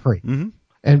the concrete. Mm-hmm.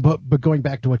 And but going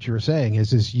back to what you were saying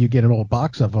is you get an old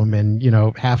box of them and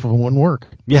half of them wouldn't work.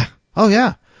 Yeah. Oh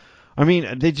yeah. I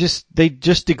mean, they just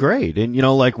degrade. And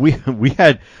like we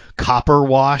had copper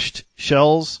washed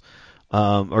shells,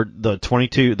 or the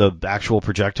 22, the actual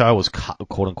projectile was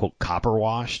quote unquote copper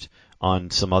washed on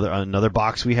another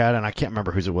box we had, and I can't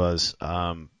remember whose it was.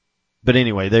 But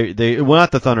anyway, they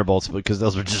not the Thunderbolts, because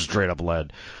those were just straight up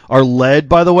lead. Our lead,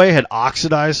 by the way, had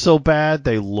oxidized so bad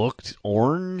they looked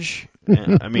orange.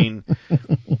 I mean,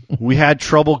 we had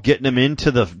trouble getting them into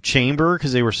the chamber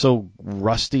because they were so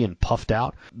rusty and puffed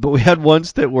out. But we had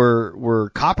ones that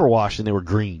were copper washed and they were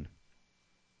green.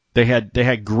 They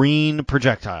had green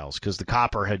projectiles because the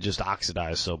copper had just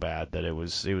oxidized so bad that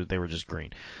they were just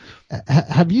green.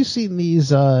 Have you seen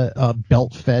these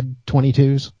belt-fed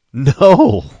 22s?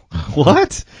 No.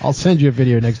 What? I'll send you a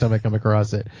video next time I come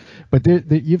across it. But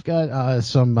you've got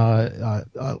some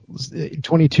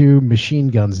 22 machine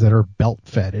guns that are belt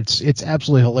fed. It's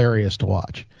absolutely hilarious to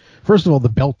watch. First of all, the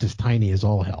belt is tiny as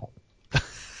all hell.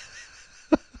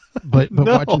 But no.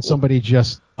 Watching somebody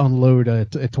just unload a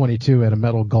 22 at a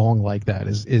metal gong like that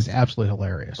is absolutely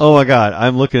hilarious. Oh my God,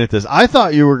 I'm looking at this. I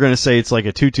thought you were going to say it's like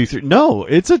a 223. No,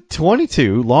 it's a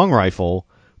 22 long rifle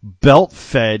belt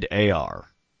fed AR.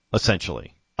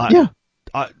 Essentially. Yeah.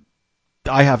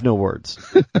 I have no words.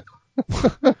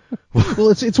 Well,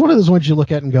 it's one of those ones you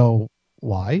look at and go,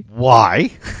 why?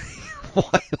 Why?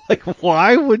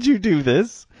 Why would you do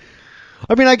this?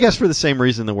 I mean, I guess for the same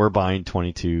reason that we're buying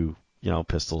 22,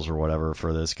 pistols or whatever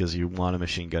for this, because you want a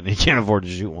machine gun and you can't afford to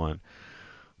shoot one.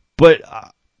 But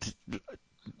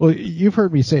well, you've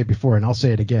heard me say it before, and I'll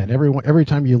say it again. Every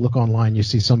time you look online, you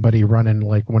see somebody running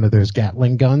like one of those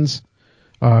Gatling guns.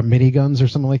 Miniguns or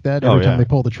something like that. Every time they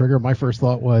pull the trigger, my first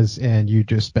thought was, and you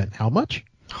just spent how much?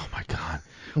 Oh my God.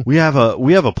 We have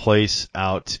a place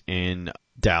out in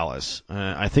Dallas.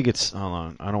 I think it's, hold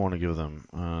on, I don't want to give them,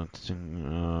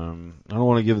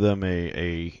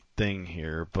 a thing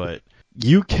here, but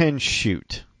you can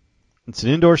shoot. It's an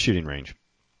indoor shooting range.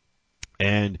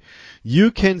 And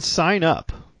you can sign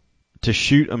up to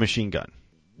shoot a machine gun.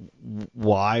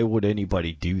 Why would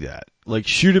anybody do that? Like,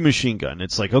 shoot a machine gun.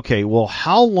 It's like, okay, well,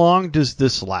 how long does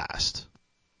this last?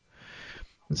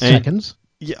 Seconds.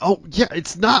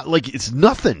 It's not like it's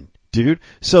nothing, dude.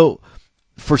 So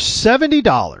for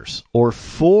 $70 or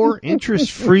 4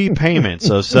 interest-free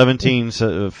payments of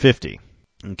 $17.50,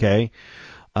 okay,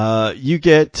 you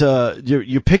get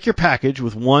you pick your package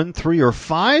with 1, 3, or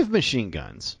 5 machine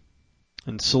guns,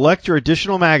 and select your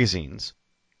additional magazines.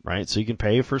 Right, so you can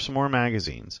pay for some more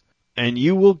magazines, and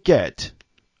you will get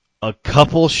a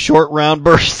couple short round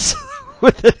bursts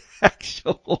with an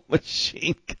actual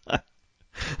machine gun.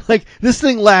 Like, this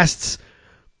thing lasts,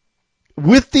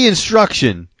 with the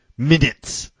instruction,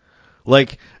 minutes.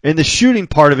 Like, and the shooting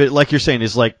part of it, like you're saying,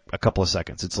 is like a couple of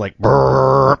seconds. It's like,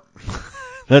 brrr.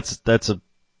 That's a,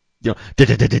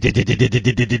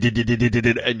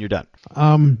 and you're done.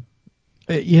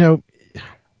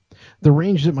 The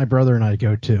range that my brother and I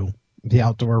go to, the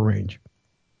outdoor range,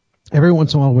 every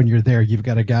once in a while when you're there, you've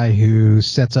got a guy who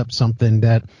sets up something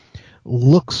that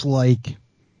looks like,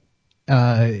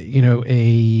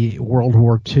 a World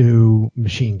War II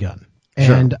machine gun.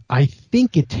 And I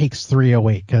think it takes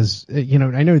 308 because,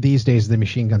 I know these days the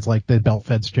machine guns, like the belt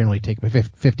feds, generally take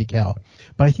 50 cal.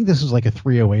 But I think this is like a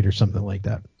 308 or something like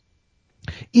that.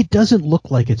 It doesn't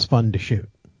look like it's fun to shoot.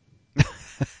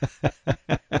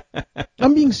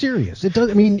 I'm being serious. It does.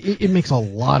 I mean, it makes a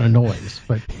lot of noise,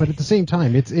 but at the same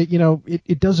time,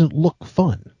 it doesn't look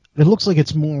fun. It looks like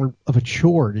it's more of a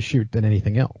chore to shoot than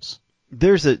anything else.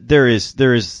 There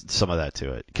is some of that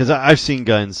to it, because I've seen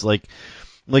guns like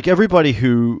everybody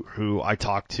who I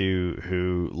talk to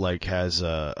who like has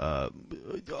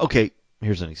okay,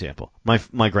 here's an example.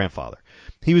 My grandfather,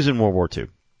 he was in World War II.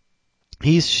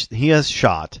 He has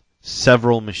shot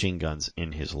several machine guns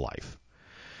in his life.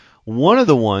 One of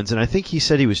the ones, and I think he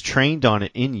said he was trained on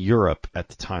it in Europe at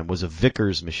the time, was a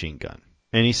Vickers machine gun.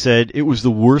 And he said it was the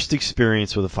worst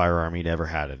experience with a firearm he'd ever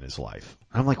had in his life.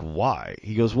 I'm like, why?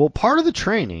 He goes, well, part of the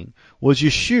training was you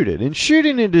shoot it. And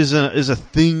shooting it is a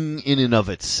thing in and of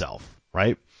itself,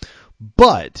 right?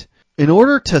 But in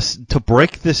order to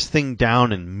break this thing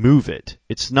down and move it,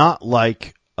 it's not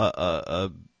like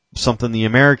something the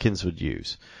Americans would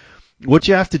use. What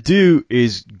you have to do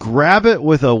is grab it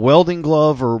with a welding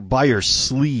glove or by your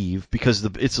sleeve, because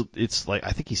it's like,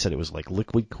 I think he said it was like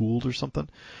liquid cooled or something,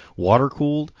 water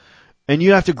cooled, and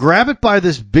you have to grab it by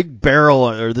this big barrel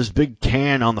or this big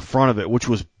can on the front of it, which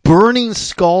was burning,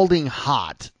 scalding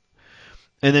hot,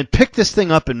 and then pick this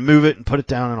thing up and move it and put it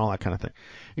down and all that kind of thing.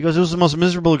 He goes, it was the most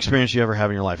miserable experience you ever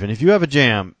have in your life, and if you have a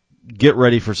jam, get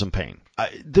ready for some pain.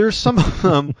 There's some of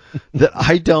them that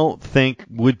I don't think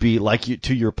would be, like you,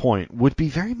 to your point, would be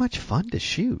very much fun to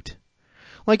shoot.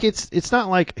 Like it's not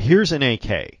like, here's an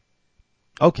AK.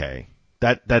 Okay,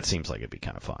 that seems like it'd be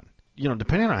kind of fun.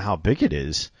 Depending on how big it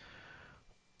is,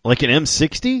 like an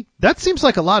M60, that seems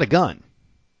like a lot of gun.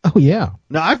 Oh yeah.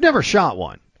 Now I've never shot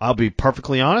one. I'll be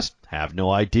perfectly honest, have no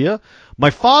idea.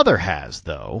 My father has,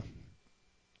 though,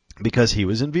 because he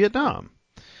was in Vietnam.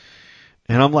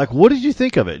 And I'm like, what did you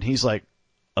think of it? And he's like,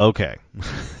 okay.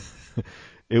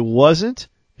 It wasn't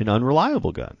an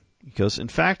unreliable gun. Because, in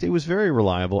fact, it was very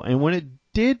reliable. And when it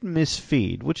did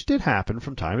misfeed, which did happen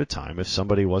from time to time if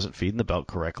somebody wasn't feeding the belt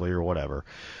correctly or whatever,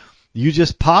 you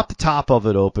just pop the top of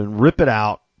it open, rip it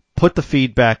out, put the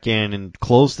feed back in, and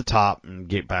close the top and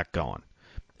get back going.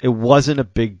 It wasn't a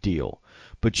big deal.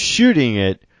 But shooting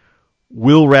it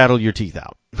will rattle your teeth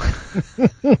out.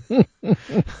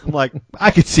 I'm like,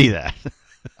 I could see that.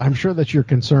 I'm sure that you're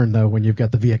concerned, though, when you've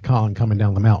got the Viet Cong coming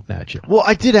down the mountain at you. Well,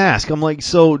 I did ask. I'm like,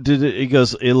 so did it? He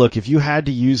goes, hey, look, if you had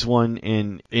to use one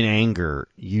in anger,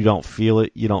 you don't feel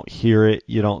it, you don't hear it,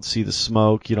 you don't see the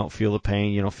smoke, you don't feel the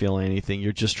pain, you don't feel anything.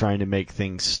 You're just trying to make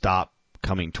things stop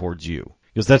coming towards you.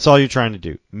 Because that's all you're trying to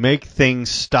do. Make things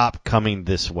stop coming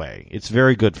this way. It's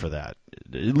very good for that,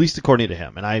 at least according to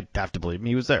him. And I have to believe him,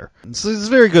 he was there. So it's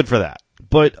very good for that.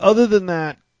 But other than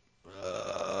that,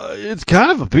 it's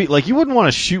kind of like you wouldn't want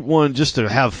to shoot one just to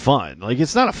have fun. Like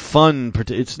it's not a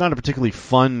particularly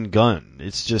fun gun.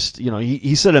 It's just,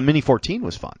 he said a Mini 14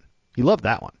 was fun. He loved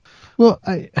that one. Well,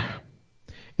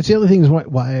 it's the other thing is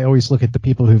why I always look at the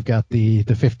people who've got the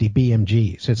 50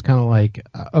 BMGs. It's kind of like,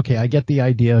 okay, I get the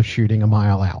idea of shooting a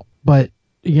mile out, but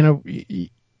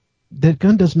that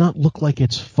gun does not look like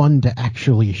it's fun to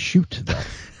actually shoot though.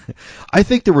 I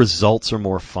think the results are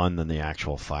more fun than the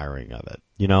actual firing of it.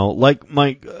 Like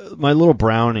my little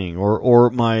Browning or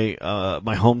my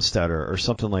Homesteader or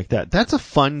something like that. That's a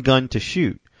fun gun to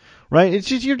shoot, right? It's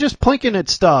just, you're just plinking at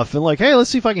stuff and like, hey, let's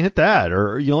see if I can hit that,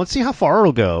 or let's see how far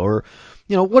it'll go, or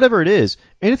whatever it is.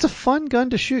 And it's a fun gun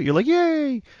to shoot. You're like,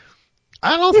 yay!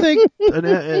 I don't think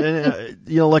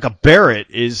like a Barrett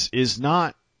is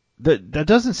not that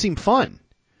doesn't seem fun.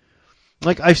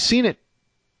 Like I've seen it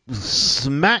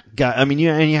smack guy. I mean,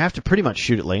 and you have to pretty much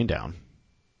shoot it laying down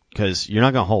because you're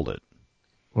not going to hold it.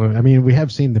 Well, I mean, we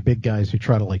have seen the big guys who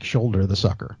try to like shoulder the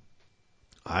sucker.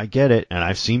 I get it, and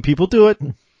I've seen people do it.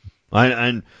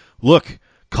 And look,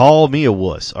 call me a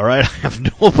wuss, all right? I have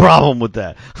no problem with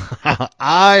that.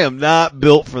 I am not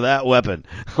built for that weapon.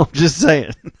 I'm just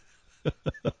saying.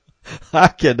 I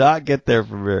cannot get there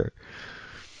from here.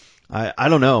 I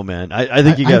don't know, man. I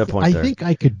think you got a point there. I think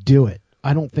I could do it.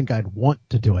 I don't think I'd want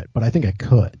to do it, but I think I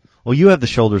could. Well, you have the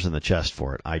shoulders and the chest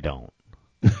for it. I don't.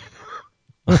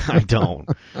 I don't.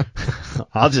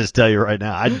 I'll just tell you right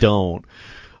now, I don't.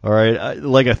 All right,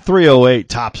 like a 308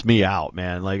 tops me out,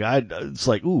 man. Like it's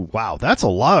like, ooh, wow, that's a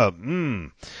lot of.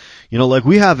 Like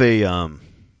we have a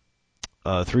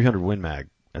 300 Win Mag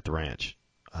at the ranch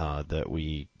that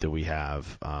we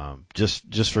have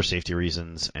just for safety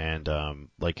reasons, and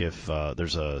like if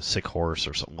there's a sick horse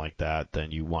or something like that,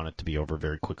 then you want it to be over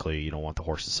very quickly. You don't want the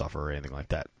horse to suffer or anything like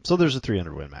that. So there's a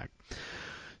 300 Win Mag.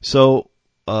 So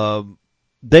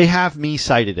they have me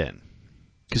sighted in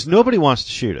because nobody wants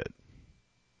to shoot it.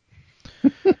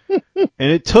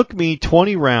 And it took me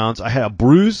 20 rounds. I had a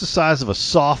bruise the size of a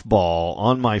softball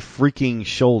on my freaking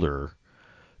shoulder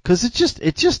because it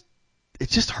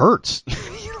just hurts.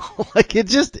 Like it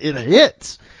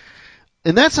hits.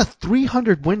 And that's a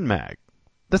 300 Win Mag.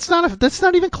 That's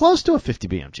not even close to a 50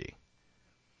 BMG.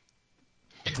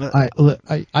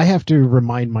 I have to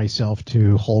remind myself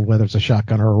to hold whether it's a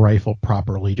shotgun or a rifle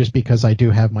properly, just because I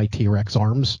do have my T-Rex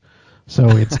arms. So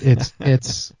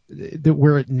it's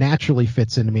where it naturally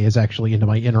fits into me is actually into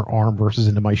my inner arm versus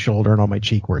into my shoulder and on my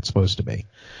cheek where it's supposed to be.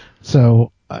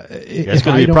 So it's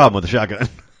going to be a problem with the shotgun.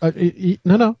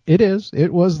 No, it is.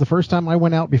 It was the first time I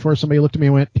went out before somebody looked at me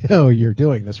and went, "Oh, you're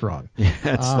doing this wrong." Yeah,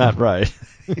 it's not right.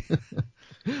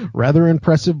 Rather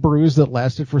impressive bruise that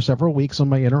lasted for several weeks on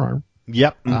my inner arm.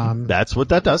 Yep, that's what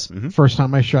that does. Mm-hmm. First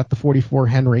time I shot the 44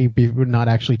 Henry, not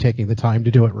actually taking the time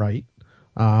to do it right.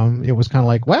 It was kind of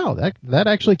like, wow, that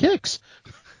actually kicks.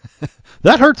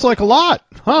 That hurts like a lot,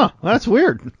 huh? That's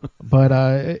weird.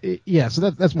 But yeah,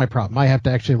 so that's my problem. I have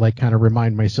to actually like kind of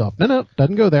remind myself, no,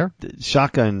 doesn't go there.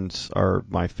 Shotguns are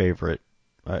my favorite.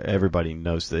 Everybody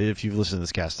knows that. If you've listened to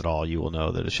this cast at all, you will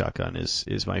know that a shotgun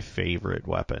is my favorite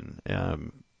weapon.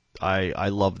 I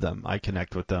love them. I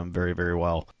connect with them very, very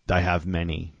well. I have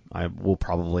many. I will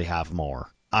probably have more.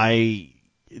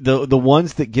 The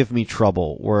ones that give me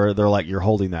trouble where they're like, you're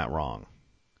holding that wrong,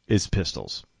 is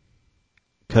pistols.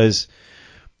 Because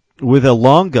with a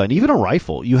long gun, even a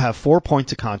rifle, you have 4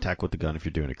 points of contact with the gun if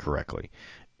you're doing it correctly.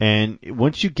 And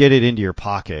once you get it into your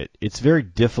pocket, it's very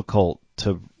difficult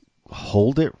to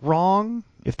hold it wrong,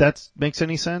 if that makes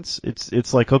any sense.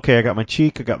 It's like, okay, I got my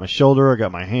cheek, I got my shoulder, I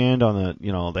got my hand on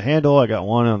the handle, I got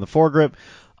one on the foregrip.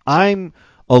 I'm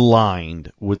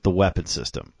aligned with the weapon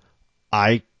system.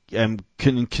 I am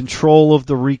in control of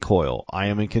the recoil. I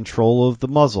am in control of the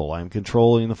muzzle. I am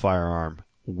controlling the firearm.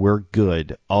 We're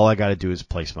good. All I got to do is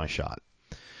place my shot.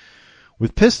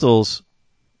 With pistols,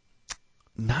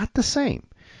 not the same.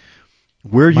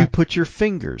 Where you put your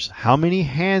fingers, how many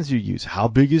hands you use, how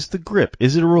big is the grip?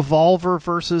 Is it a revolver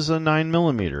versus a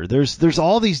 9mm? There's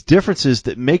all these differences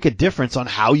that make a difference on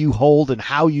how you hold and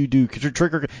how you do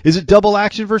trigger. Is it double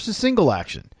action versus single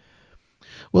action?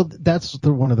 Well, that's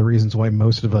one of the reasons why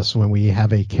most of us, when we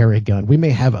have a carry gun, we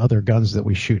may have other guns that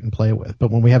we shoot and play with,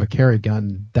 but when we have a carry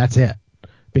gun, that's it.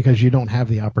 Because you don't have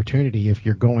the opportunity, if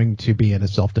you're going to be in a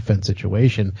self-defense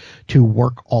situation, to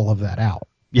work all of that out.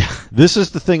 Yeah, this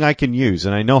is the thing I can use,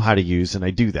 and I know how to use, and I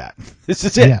do that. This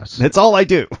is it. Yes. That's all I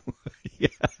do. Yeah.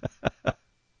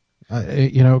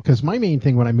 Because my main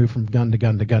thing when I move from gun to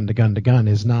gun to gun to gun to gun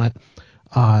is not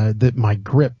that my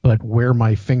grip, but where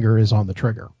my finger is on the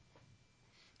trigger.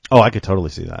 Oh, I could totally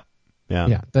see that. Yeah.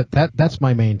 Yeah, that's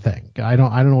my main thing. I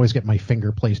don't always get my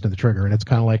finger placed in the trigger, and it's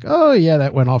kind of like, oh yeah,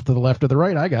 that went off to the left or the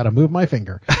right. I got to move my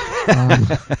finger.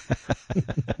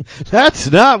 That's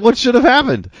not what should have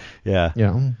happened. Yeah.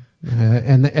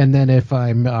 And then if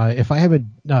I haven't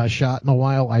shot in a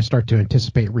while, I start to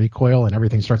anticipate recoil, and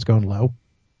everything starts going low.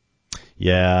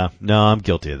 Yeah. No, I'm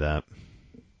guilty of that.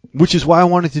 Which is why I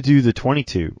wanted to do the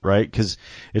 22, right? Because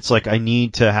it's like I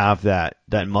need to have that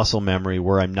muscle memory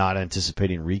where I'm not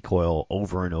anticipating recoil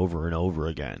over and over and over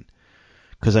again.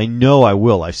 Because I know I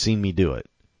will. I've seen me do it.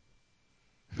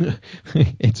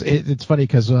 It's funny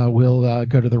because we'll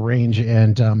go to the range,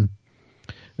 and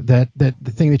that the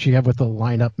thing that you have with the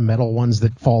line-up metal ones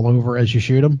that fall over as you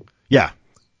shoot them. Yeah.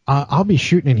 I'll be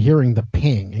shooting and hearing the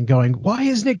ping and going, why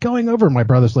isn't it going over? My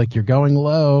brother's like, you're going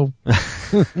low.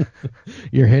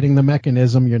 You're hitting the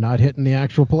mechanism. You're not hitting the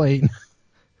actual plate.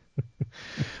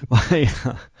 We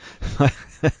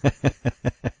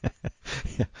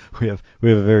have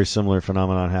a very similar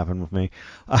phenomenon happen with me.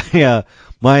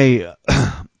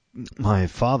 My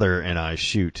father and I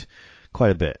shoot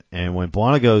quite a bit, and when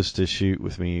Buana goes to shoot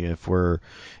with me, if we're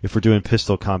doing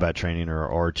pistol combat training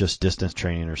or just distance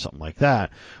training or something like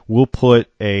that, we'll put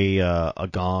a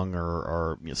gong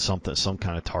or something, some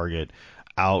kind of target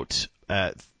out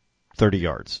at 30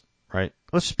 yards, right?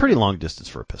 That's pretty long distance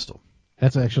for a pistol.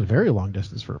 That's actually very long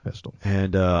distance for a pistol.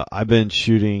 And I've been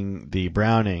shooting the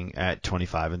Browning at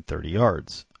 25 and 30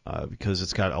 yards because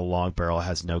it's got a long barrel,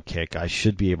 has no kick. I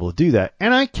should be able to do that,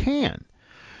 and I can.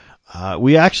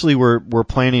 We actually were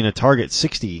planning a target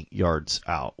 60 yards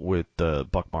out with the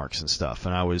Buckmarks and stuff,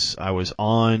 and I was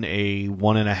on a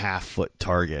 1.5 foot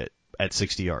target at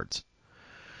 60 yards.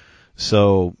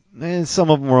 So, and some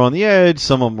of them were on the edge,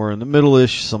 some of them were in the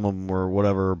middle-ish, some of them were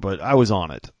whatever, but I was on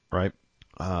it, right?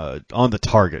 on the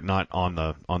target, not on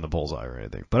the bullseye or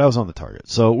anything, but I was on the target.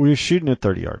 So we were shooting at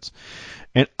 30 yards.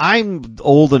 And I'm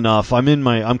old enough,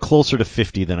 I'm closer to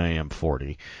 50 than I am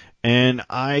 40. And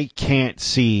I can't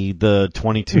see the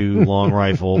 22 long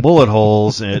rifle bullet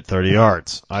holes at 30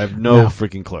 yards. I have no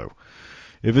freaking clue.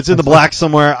 If it's in the black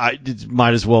somewhere, it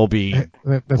might as well be. That's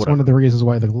whatever. One of the reasons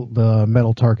why the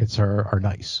metal targets are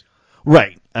nice.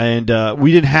 Right. And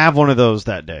we didn't have one of those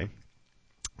that day.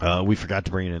 We forgot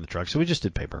to bring it in the truck, so we just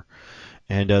did paper.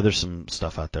 And there's some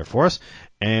stuff out there for us.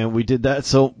 And we did that.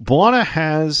 So Buana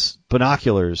has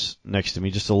binoculars next to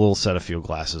me, just a little set of field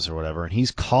glasses or whatever, and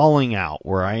he's calling out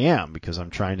where I am because I'm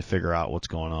trying to figure out what's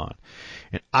going on.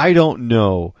 And I don't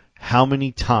know how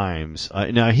many times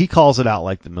now he calls it out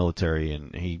like the military,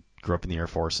 and he grew up in the Air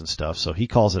Force and stuff, so he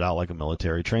calls it out like a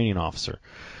military training officer.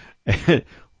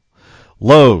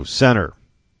 Low, center.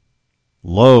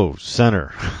 Low,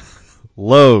 center.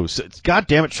 Low. God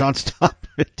damn it, Sean, stop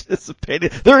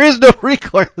anticipating. There is no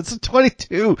recoil. It's a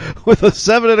 22 with a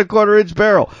 7 1/4 inch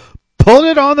barrel. Pull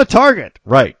it on the target.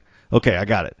 Right. Okay, I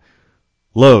got it.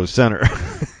 Low, center.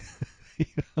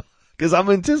 Because I'm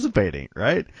anticipating,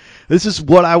 right? This is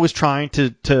what I was trying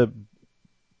to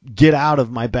get out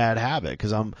of my bad habit,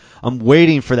 because I'm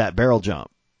waiting for that barrel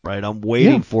jump, right? I'm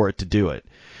waiting for it to do it.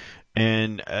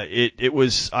 And it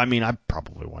was, I mean, I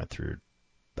probably went through,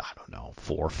 I don't know,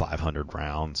 400 or 500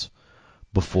 rounds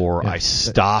before I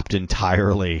stopped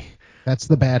entirely. That's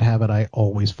the bad habit I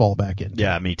always fall back into.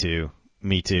 Yeah, me too.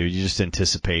 Me too. You just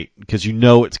anticipate because you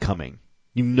know it's coming.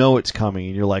 You know it's coming,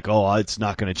 and you're like, oh, it's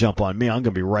not going to jump on me. I'm going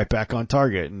to be right back on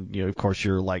target. And, of course,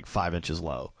 you're like 5 inches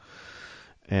low.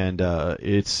 And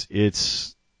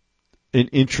it's an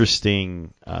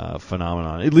interesting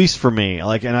phenomenon, at least for me.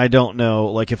 Like, and I don't know,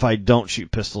 like, if I don't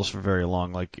shoot pistols for very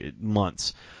long, like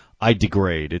months, I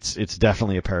degrade. It's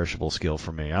definitely a perishable skill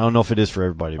for me. I don't know if it is for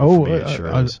everybody, but for me it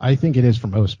sure is. I think it is for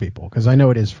most people, because I know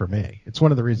it is for me. It's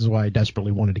one of the reasons why I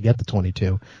desperately wanted to get the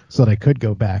 22, so that I could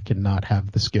go back and not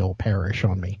have the skill perish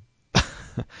on me.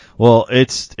 Well,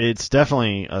 it's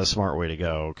definitely a smart way to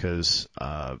go, because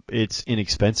it's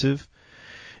inexpensive.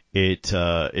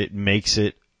 It makes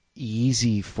it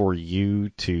easy for you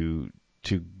to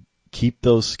keep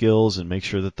those skills and make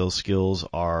sure that those skills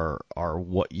are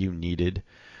what you needed.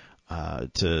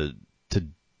 To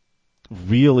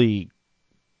really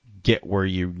get where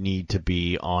you need to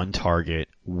be on target,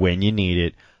 when you need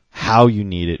it, how you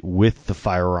need it, with the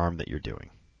firearm that you're doing.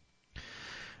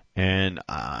 And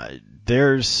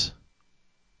there's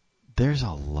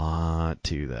a lot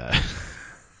to that.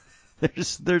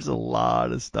 there's a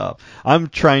lot of stuff. I'm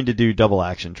trying to do double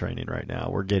action training right now.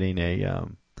 We're getting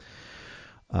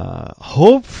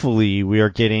hopefully we are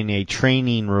getting a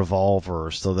training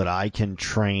revolver so that I can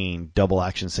train double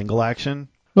action, single action.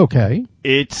 Okay.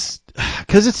 It's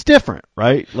because it's different,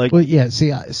 right? Like, well, yeah.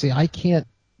 See, I can't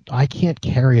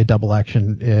carry a double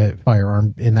action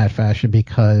firearm in that fashion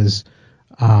because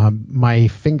my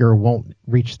finger won't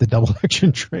reach the double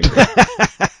action trigger.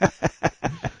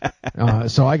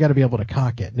 So I got to be able to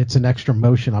cock it, and it's an extra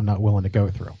motion I'm not willing to go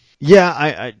through.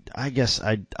 Yeah, I guess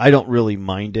I don't really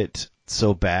mind it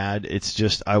so bad. It's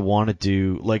just I want to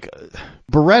do, like,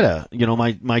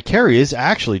 Beretta, my carry is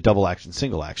actually double action,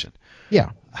 single action.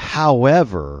 Yeah.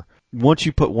 However, once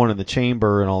you put one in the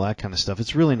chamber and all that kind of stuff,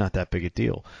 it's really not that big a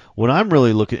deal. What I'm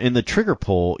really looking, in the trigger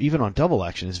pull, even on double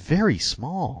action, is very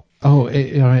small. Oh,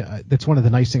 that's one of the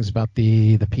nice things about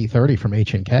the P30 from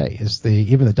H&K is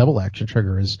even the double action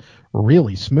trigger is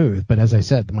really smooth. But as I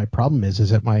said, my problem is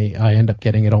that I end up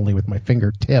getting it only with my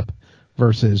fingertip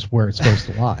versus where it's supposed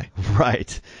to lie.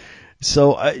 Right.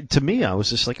 So to me, I was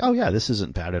just like, oh yeah, this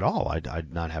isn't bad at all. I'm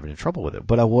not having any trouble with it.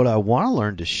 But what I want to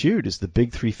learn to shoot is the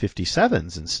big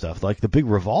 357s and stuff, like the big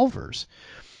revolvers.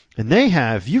 And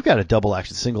you've got a double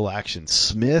action, single action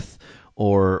Smith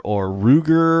or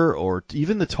Ruger or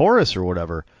even the Taurus or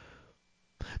whatever.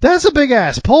 That's a big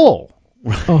ass pull.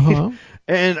 Right? Uh-huh.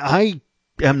 And I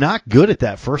am not good at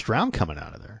that first round coming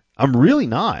out of there. I'm really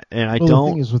not, and I don't.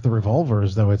 The thing is with the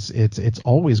revolvers, though, it's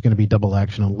always going to be double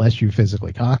action unless you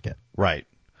physically cock it. Right.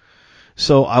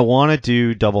 So I want to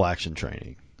do double action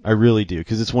training. I really do,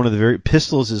 because it's one of the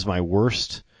pistols is my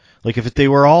worst. Like, if they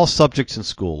were all subjects in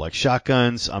school, like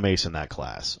shotguns, I'm ace in that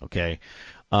class. Okay.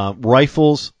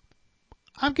 Rifles,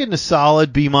 I'm getting a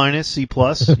solid B-, C+,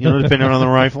 depending on the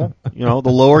rifle.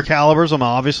 The lower calibers, I'm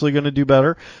obviously going to do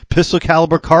better. Pistol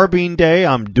caliber carbine day,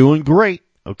 I'm doing great.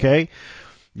 Okay.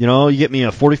 You get me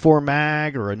a 44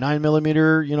 mag or a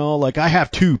 9mm, like I have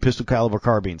 2 pistol caliber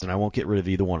carbines and I won't get rid of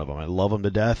either one of them. I love them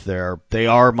to death. They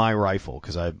are my rifle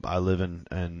because I live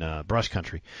in brush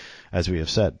country, as we have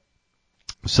said.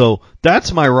 So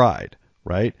that's my ride,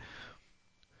 right?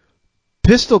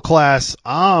 Pistol class,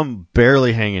 I'm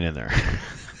barely hanging in there.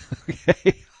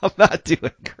 Okay, I'm not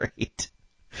doing great.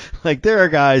 Like, there are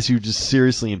guys who just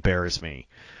seriously embarrass me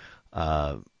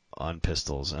on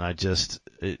pistols, and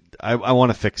I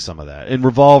want to fix some of that. And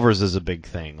revolvers is a big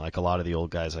thing. Like, a lot of the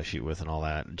old guys I shoot with and all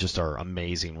that just are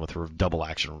amazing with double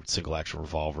action, single action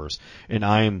revolvers, and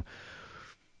I'm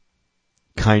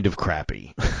kind of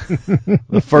crappy.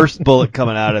 The first bullet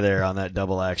coming out of there on that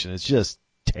double action is just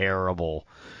terrible.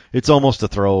 It's almost a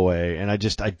throwaway, and I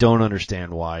don't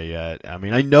understand why yet. I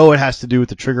mean, I know it has to do with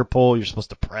the trigger pull. You're supposed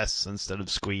to press instead of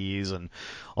squeeze and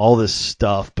all this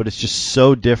stuff, but it's just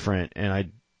so different, and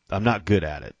I'm not good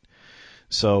at it.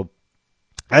 So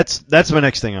that's my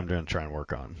next thing I'm going to try and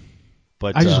work on.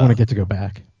 But I just want to get to go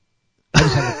back.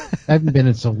 I haven't been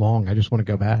in so long. I just want to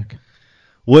go back.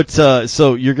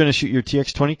 So you're going to shoot your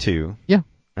TX-22? Yeah.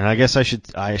 And I guess I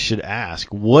should ask,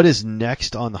 what is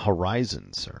next on the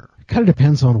horizon, sir? It kind of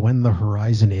depends on when the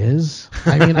horizon is.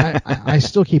 I mean, I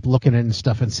still keep looking at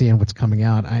stuff and seeing what's coming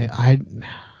out.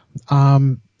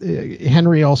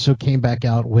 Henry also came back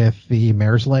out with the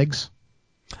mare's legs.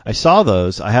 I saw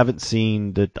those. I haven't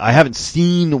seen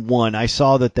one. I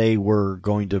saw that they were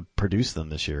going to produce them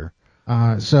this year.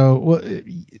 So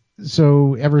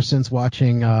ever since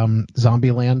watching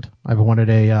Zombieland, I've wanted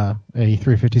a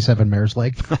 357 mare's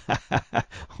leg. Well,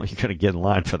 you're gonna get in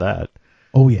line for that.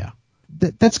 Oh yeah,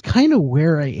 that's kind of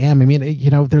where I am. I mean,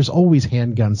 there's always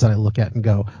handguns that I look at and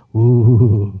go,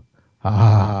 ooh,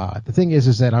 The thing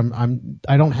is that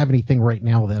I don't have anything right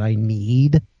now that I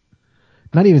need.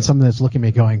 Not even something that's looking at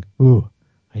me going, ooh,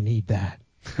 I need that.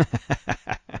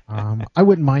 I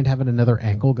wouldn't mind having another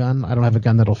ankle gun. I don't have a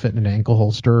gun that'll fit in an ankle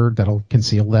holster that'll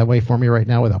conceal that way for me right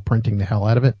now without printing the hell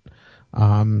out of it.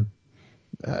 But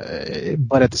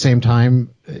at the same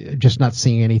time, just not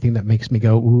seeing anything that makes me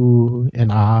go ooh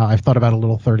and ah. I've thought about a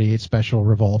little 38 special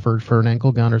revolver for an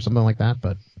ankle gun or something like that,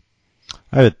 but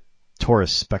I have a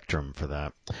Taurus Spectrum for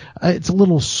that. It's a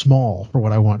little small for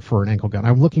what I want for an ankle gun.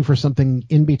 I'm looking for something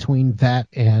in between that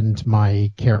and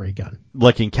my carry gun.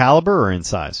 Like in caliber or in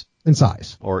size? In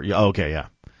size. Or okay, yeah.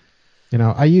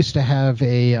 I used to have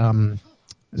a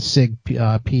SIG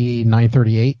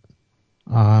P938,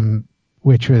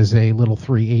 which was a little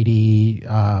 380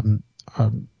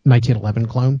 1911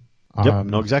 clone. Yep,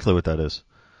 know exactly what that is.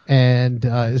 And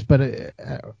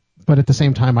but at the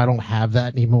same time, I don't have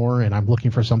that anymore, and I'm looking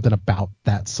for something about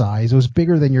that size. It was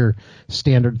bigger than your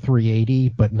standard 380,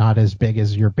 but not as big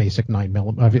as your basic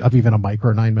 9mm of even a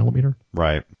micro 9mm.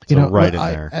 Right. So right in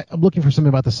there. I'm looking for something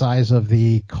about the size of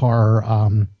the car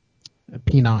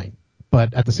P9,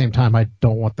 but at the same time, I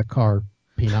don't want the car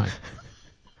P9.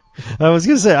 I was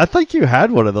going to say, I think you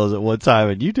had one of those at one time,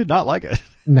 and you did not like it.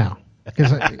 No, because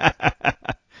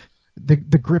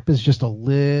the grip is just a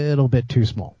little bit too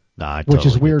small. Nah, which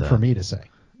is weird for me to say.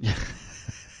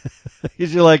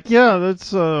 Because you're like, yeah, that's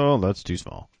too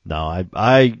small. No,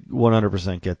 I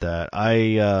 100% get that.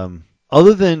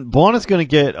 Other than Buana's going to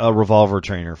get a revolver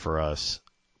trainer for us,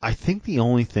 I think the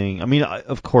only thing,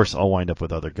 of course I'll wind up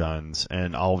with other guns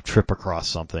and I'll trip across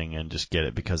something and just get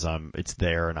it because it's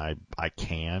there and I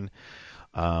can.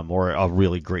 Or a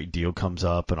really great deal comes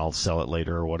up and I'll sell it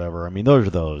later or whatever. Those are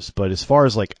those. But as far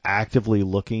as like actively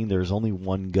looking, there's only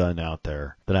one gun out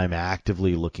there that I'm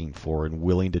actively looking for and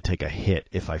willing to take a hit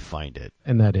if I find it.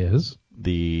 And that is?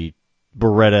 The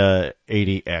Beretta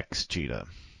 80X Cheetah.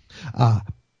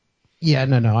 Yeah,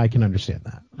 no, I can understand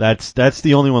that. That's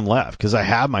the only one left because I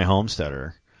have my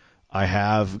Homesteader.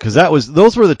 Because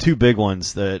those were the two big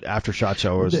ones that after SHOT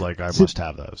Show I was like, I must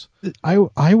have those.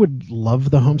 I would love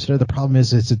the Homesteader. The problem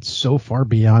is it's so far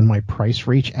beyond my price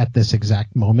reach at this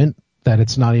exact moment that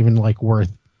it's not even like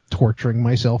worth torturing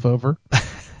myself over.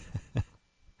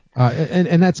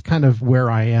 And that's kind of where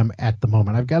I am at the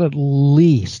moment. I've got at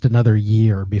least another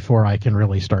year before I can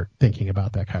really start thinking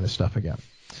about that kind of stuff again.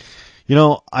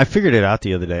 I figured it out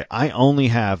the other day. I only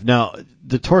have now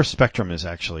the Taurus Spectrum is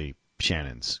actually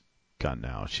Shannon's gun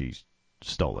now. She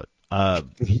stole it.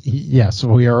 Yes,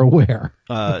 we are aware.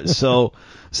 So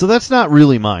that's not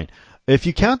really mine. If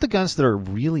you count the guns that are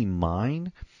really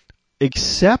mine,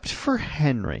 except for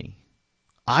Henry,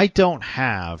 I don't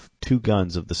have two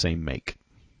guns of the same make.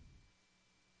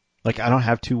 Like, I don't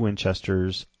have two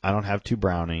Winchesters. I don't have two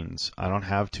Brownings. I don't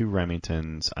have two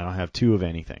Remingtons. I don't have two of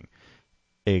anything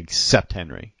except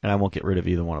Henry, and I won't get rid of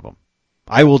either one of them.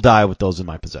 I will die with those in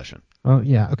my possession. Oh,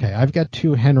 yeah, okay. I've got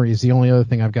two Henrys. The only other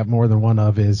thing I've got more than one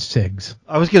of is SIGs.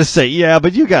 I was going to say, yeah,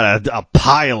 but you got a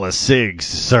pile of SIGs,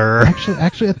 sir.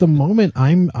 Actually, at the moment,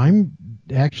 I'm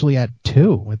actually at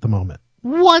two at the moment.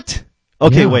 What?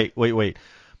 Okay, yeah. Wait.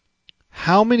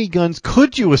 how many guns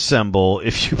could you assemble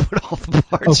if you put all the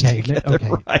parts together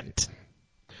right?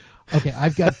 Okay,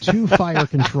 I've got 2 fire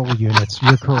control units.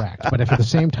 You're correct. But if at the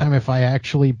same time, if I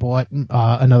actually bought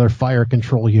another fire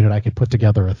control unit, I could put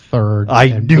together a third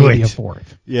and maybe a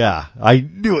fourth. Yeah, I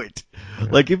knew it.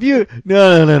 Like if you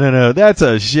no, that's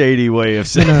a shady way of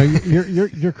saying. No,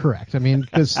 you're correct. I mean,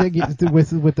 because SIG with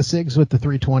the SIGs with the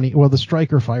 320, well, the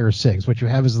Striker fire SIGs, what you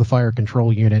have is the fire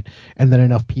control unit, and then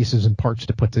enough pieces and parts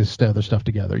to put this other stuff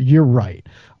together. You're right.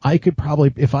 I could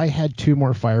probably, if I had 2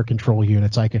 more fire control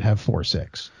units, I could have 4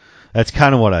 SIGs. That's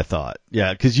kind of what I thought.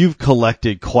 Yeah, because you've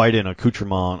collected quite an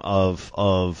accoutrement of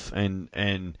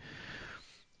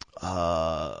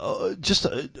just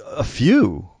a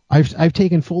few. I've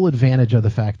taken full advantage of the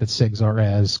fact that SIGs are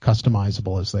as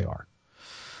customizable as they are.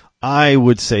 I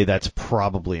would say that's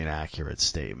probably an accurate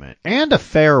statement and a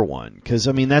fair one, because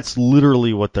I mean that's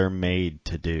literally what they're made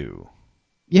to do.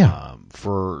 Yeah.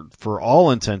 For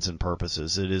all intents and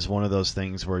purposes, it is one of those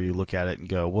things where you look at it and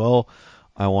go, well,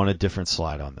 I want a different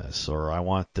slide on this, or I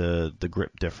want the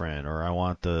grip different, or I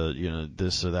want the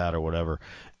this or that or whatever.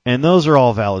 And those are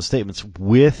all valid statements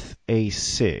with a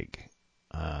SIG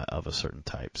of a certain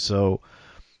type. So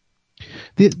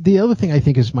the other thing I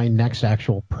think is my next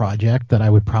actual project that I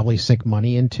would probably sink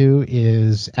money into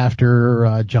is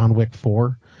after John Wick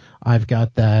 4. I've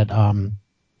got that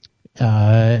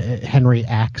Henry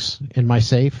axe in my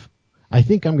safe. I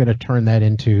think I'm going to turn that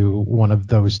into one of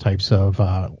those types of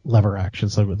lever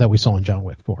actions that we saw in John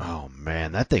Wick 4. Oh,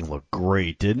 man, that thing looked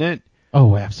great, didn't it?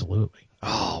 Oh, absolutely.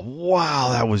 Oh,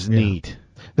 wow, that was neat.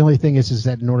 The only thing is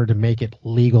that in order to make it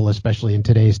legal, especially in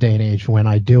today's day and age, when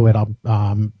I do it,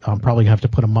 I'm probably going to have to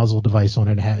put a muzzle device on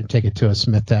it and take it to a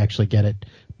smith to actually get it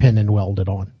pinned and welded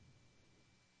on.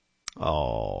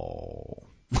 Oh.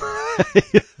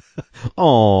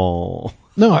 Oh.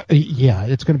 No, yeah,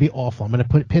 it's going to be awful. I'm going to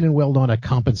put pin and weld on a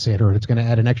compensator, and it's going to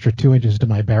add an extra 2 inches to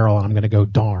my barrel, and I'm going to go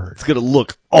darn. It's going to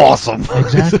look awesome.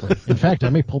 Exactly. In fact, I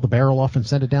may pull the barrel off and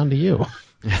send it down to you.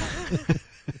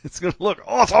 It's going to look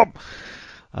awesome.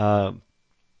 I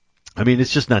mean,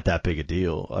 it's just not that big a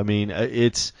deal. I mean,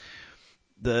 it's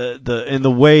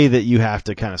the way that you have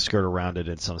to kind of skirt around it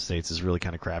in some states is really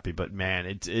kind of crappy. But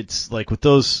man, it's like with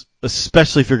those,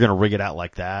 especially if you're going to rig it out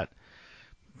like that.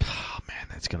 Oh, man,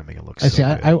 that's going to make it look so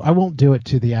good. I won't do it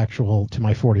to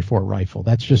my 44 rifle.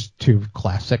 That's just too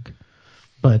classic.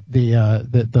 But the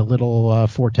little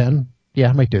 410, yeah,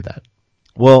 I might do that.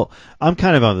 Well, I'm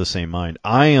kind of on the same mind.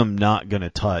 I am not going to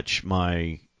touch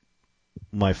my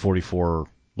 44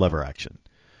 lever action.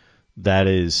 That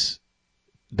is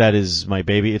my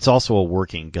baby. It's also a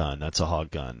working gun. That's a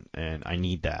hog gun, and I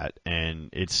need that. And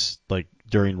it's like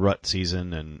during rut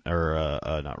season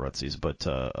not rut season,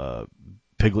 but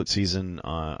piglet season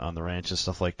on the ranch and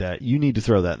stuff like that, you need to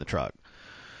throw that in the truck.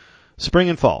 Spring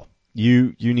and fall,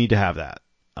 you need to have that.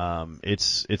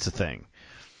 It's a thing.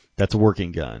 That's a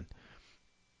working gun.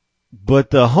 But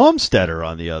the Homesteader,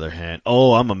 on the other hand,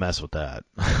 I'm a mess with that.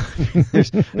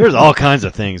 there's all kinds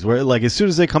of things where, like, as soon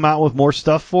as they come out with more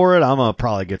stuff for it, I'm gonna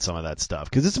probably get some of that stuff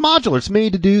because it's modular. It's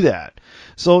made to do that.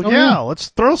 So let's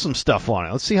throw some stuff on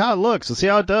it. Let's see how it looks. Let's see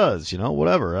how it does.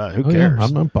 Whatever. Who cares? Yeah.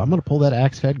 I'm gonna pull that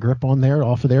axe head grip on there,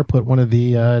 off of there, put one of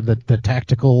the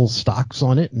tactical stocks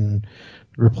on it, and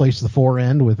replace the fore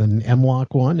end with an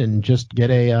M-lock one, and just get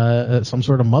some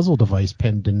sort of muzzle device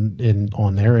pinned in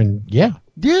on there, and yeah.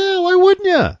 Yeah, why wouldn't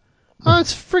you? Oh,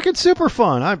 it's freaking super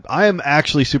fun. I am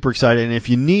actually super excited. And if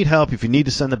you need help, if you need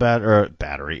to send the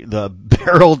the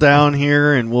barrel down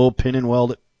here, and we'll pin and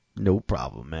weld it, no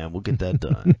problem, man. We'll get that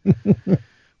done.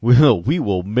 We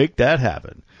will make that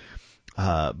happen.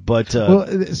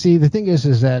 See, the thing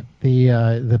is that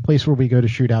the place where we go to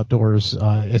shoot outdoors,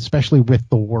 especially with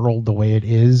the world the way it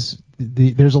is,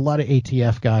 there's a lot of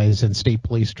ATF guys and state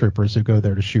police troopers who go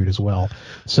there to shoot as well.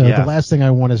 So the last thing I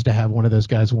want is to have one of those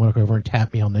guys walk over and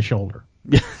tap me on the shoulder.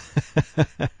 I'd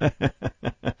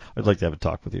like to have a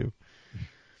talk with you.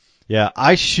 Yeah,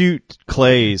 I shoot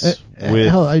clays with.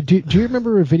 Hell, do you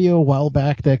remember a video a while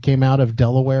back that came out of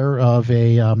Delaware of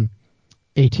a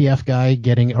ATF guy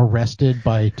getting arrested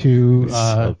by two?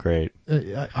 So great.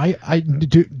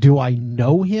 Do I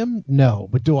know him? No,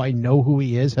 but do I know who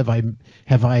he is? Have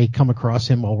I come across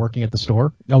him while working at the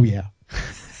store? Oh yeah.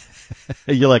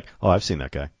 You're like, I've seen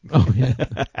that guy. Oh yeah.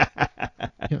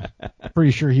 Yeah.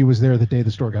 Pretty sure he was there the day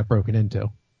the store got broken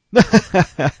into.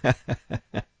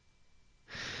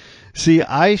 See,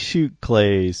 I shoot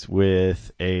clays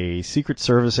with a Secret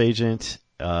Service agent,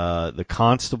 the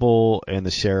constable, and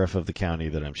the sheriff of the county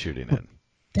that I'm shooting in.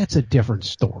 That's a different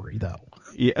story, though.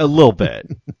 Yeah, a little bit.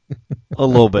 A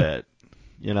little bit.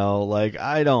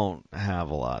 I don't have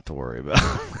a lot to worry about.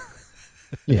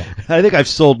 Yeah. I think I've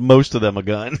sold most of them a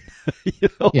gun, Yeah,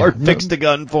 or fixed a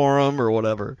gun for them or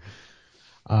whatever.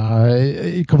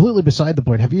 Completely beside the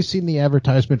point. Have you seen the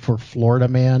advertisement for Florida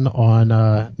Man on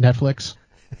Netflix?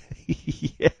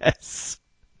 Yes.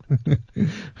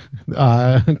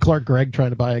 Clark Gregg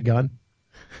trying to buy a gun.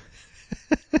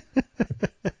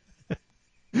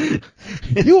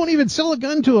 You won't even sell a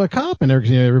gun to a cop, and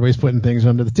everybody's putting things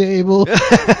under the table.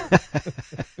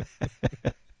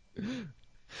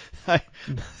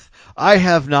 I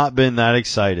have not been that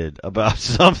excited about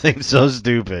something so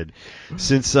stupid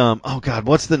since oh god,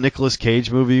 what's the Nicolas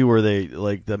Cage movie where they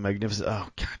like the magnificent? Oh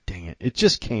god, dang it! It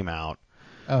just came out.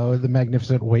 Oh, The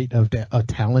Magnificent Weight of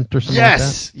Talent or something like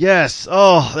that? Yes.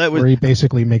 Oh, that was. Where he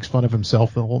basically makes fun of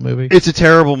himself the whole movie. It's a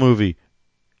terrible movie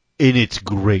in its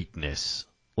greatness.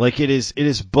 Like it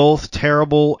is both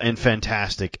terrible and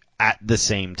fantastic at the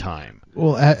same time.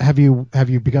 Well, have you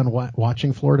begun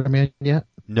watching Florida Man yet?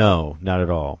 No, not at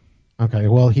all. Okay,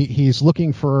 well he's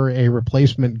looking for a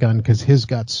replacement gun because his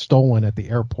got stolen at the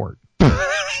airport.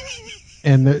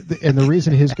 and the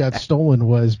reason his got stolen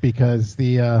was because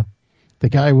the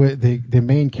guy with the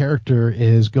main character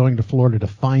is going to Florida to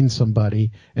find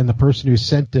somebody, and the person who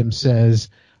sent him says,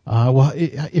 well,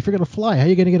 if you're going to fly, how are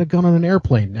you going to get a gun on an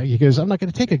airplane? He goes, I'm not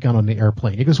going to take a gun on the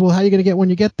airplane. He goes, well, how are you going to get when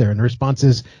you get there? And the response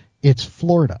is, it's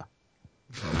Florida.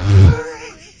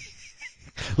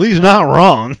 He's not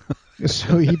wrong.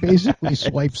 So he basically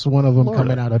swipes one of them Florida.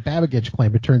 coming out of baggage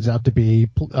claim. It turns out to be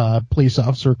police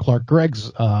officer Clark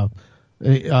Gregg's gun.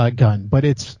 But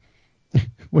it's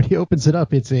when he opens it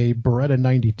up, it's a Beretta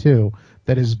 92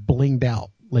 that is blinged out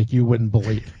like you wouldn't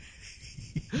believe.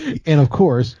 And, of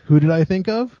course, who did I think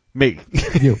of? Me.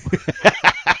 You.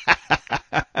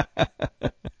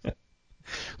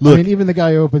 Look, I mean, even the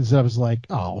guy who opens it up is like,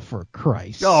 oh, for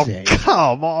Christ's sake. Oh,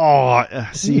 come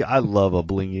on. See, I love a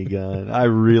blingy gun. I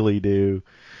really do.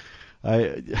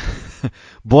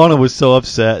 Buona was so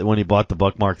upset when he bought the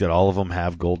Buckmark that all of them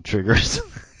have gold triggers.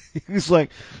 He was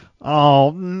like,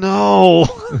 oh, no.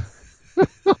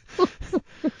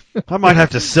 I might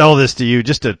have to sell this to you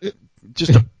just to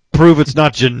prove it's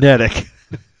not genetic.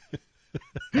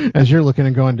 As you're looking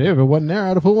and going, Dave, if it wasn't there,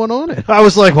 I'd have put one on it. I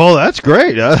was like, well, that's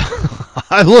great.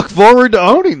 I look forward to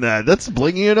owning that. That's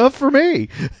blingy enough for me.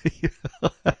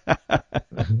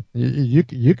 You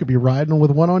could be riding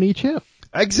with one on each hip.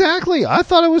 Exactly. I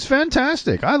thought it was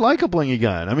fantastic. I like a blingy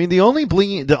gun. I mean, the only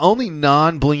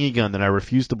non-blingy gun that I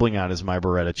refuse to bling out is my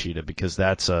Beretta Cheetah because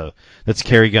that's a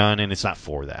carry gun and it's not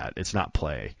for that. It's not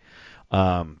play.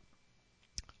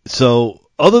 So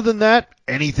other than that,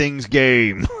 anything's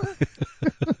game.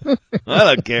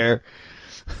 I don't care.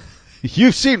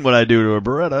 You've seen what I do to a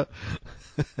Beretta.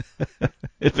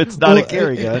 If it's not a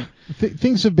carry gun.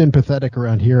 Things have been pathetic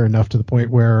around here enough to the point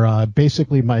where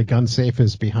basically my gun safe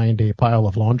is behind a pile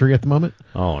of laundry at the moment.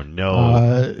 Oh,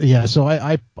 no. Yeah, so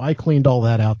I cleaned all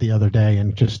that out the other day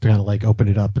and just kind of like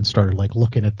opened it up and started like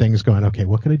looking at things going, okay,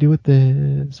 what can I do with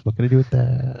this? What can I do with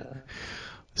that?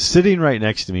 Sitting right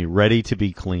next to me, ready to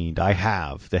be cleaned, I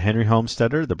have the Henry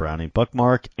Homesteader, the Browning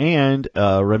Buckmark, and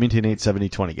Remington 870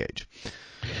 20 gauge.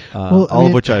 All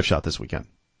of which I have shot this weekend.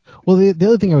 Well, the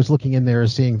other thing I was looking in there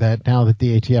is seeing that now that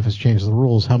the ATF has changed the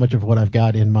rules, how much of what I've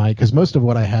got in my, because most of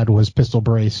what I had was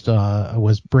braced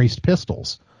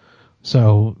pistols.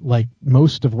 So, like,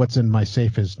 most of what's in my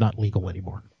safe is not legal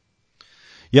anymore.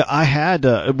 Yeah, I had,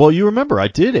 you remember, I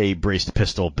did a braced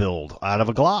pistol build out of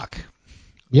a Glock.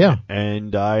 Yeah.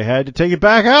 And I had to take it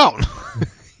back out.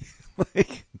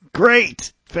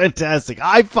 Great. Fantastic.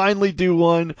 I finally do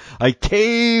one. I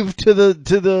cave to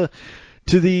the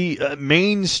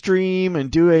mainstream and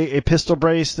do a pistol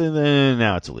brace, and then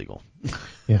now it's illegal.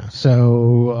 Yeah.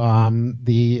 So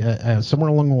somewhere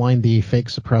along the line, the fake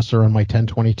suppressor on my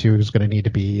 1022 is going to need to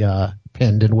be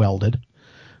pinned and welded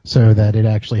so that it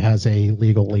actually has a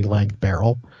legally length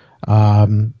barrel.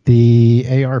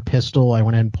 The AR pistol, I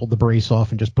went ahead and pulled the brace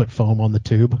off and just put foam on the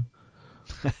tube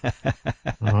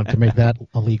to make that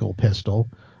a legal pistol.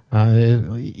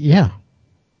 Yeah.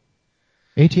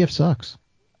 ATF sucks.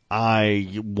 I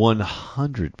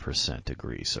 100%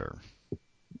 agree, sir.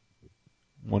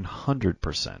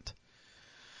 100%.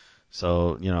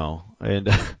 So, and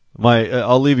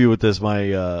I'll leave you with this.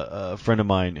 My friend of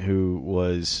mine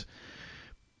who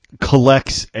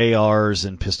collects ARs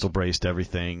and pistol braced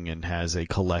everything and has a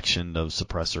collection of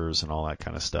suppressors and all that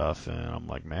kind of stuff. And I'm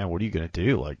like, man, what are you going to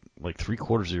do? Like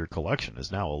 3/4 of your collection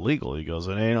is now illegal. He goes,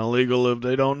 it ain't illegal if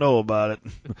they don't know about it.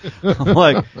 I'm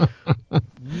like,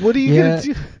 what are you going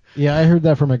to do? Yeah, I heard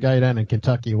that from a guy down in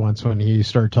Kentucky once when he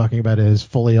started talking about his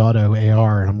fully auto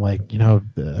AR, and I'm like, how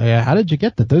did you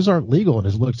get that? Those aren't legal. And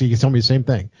his looks, he told me the same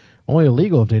thing. Only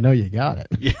illegal if they know you got it.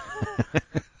 Yeah.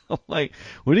 I'm like,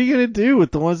 what are you going to do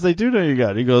with the ones they do know you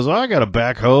got? He goes, I got a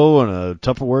backhoe and a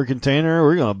Tupperware container.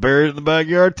 We're going to bury it in the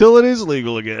backyard till it is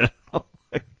legal again. I'm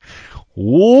like,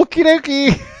 okie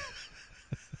dokie.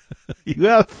 You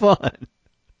have fun.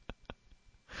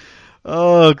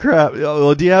 Oh, crap.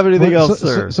 Well, do you have anything else,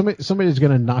 sir? Somebody's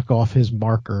going to knock off his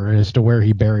marker as to where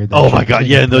he buried that. Oh, my God.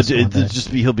 Yeah,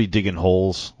 he'll be digging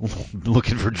holes,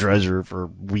 looking for treasure for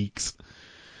weeks.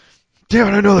 Damn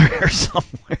it, I know they're here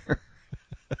somewhere.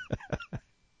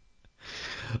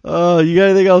 You got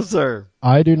anything else, sir?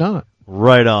 I do not.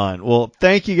 Right on. Well,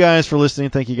 thank you guys for listening.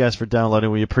 Thank you guys for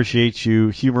downloading. We appreciate you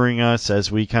humoring us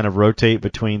as we kind of rotate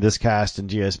between this cast and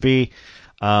GSB.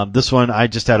 This one, I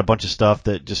just had a bunch of stuff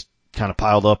that just kind of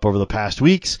piled up over the past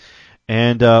weeks.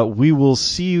 And we will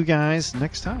see you guys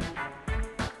next time.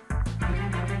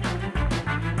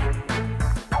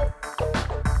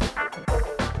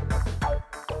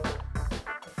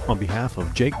 On behalf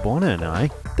of Jake Buona and I,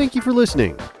 thank you for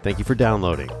listening. Thank you for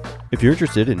downloading. If you're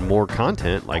interested in more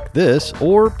content like this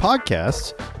or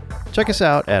podcasts, check us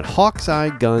out at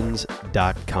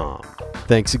hawkeyeguns.com.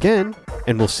 Thanks again,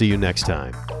 and we'll see you next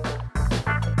time.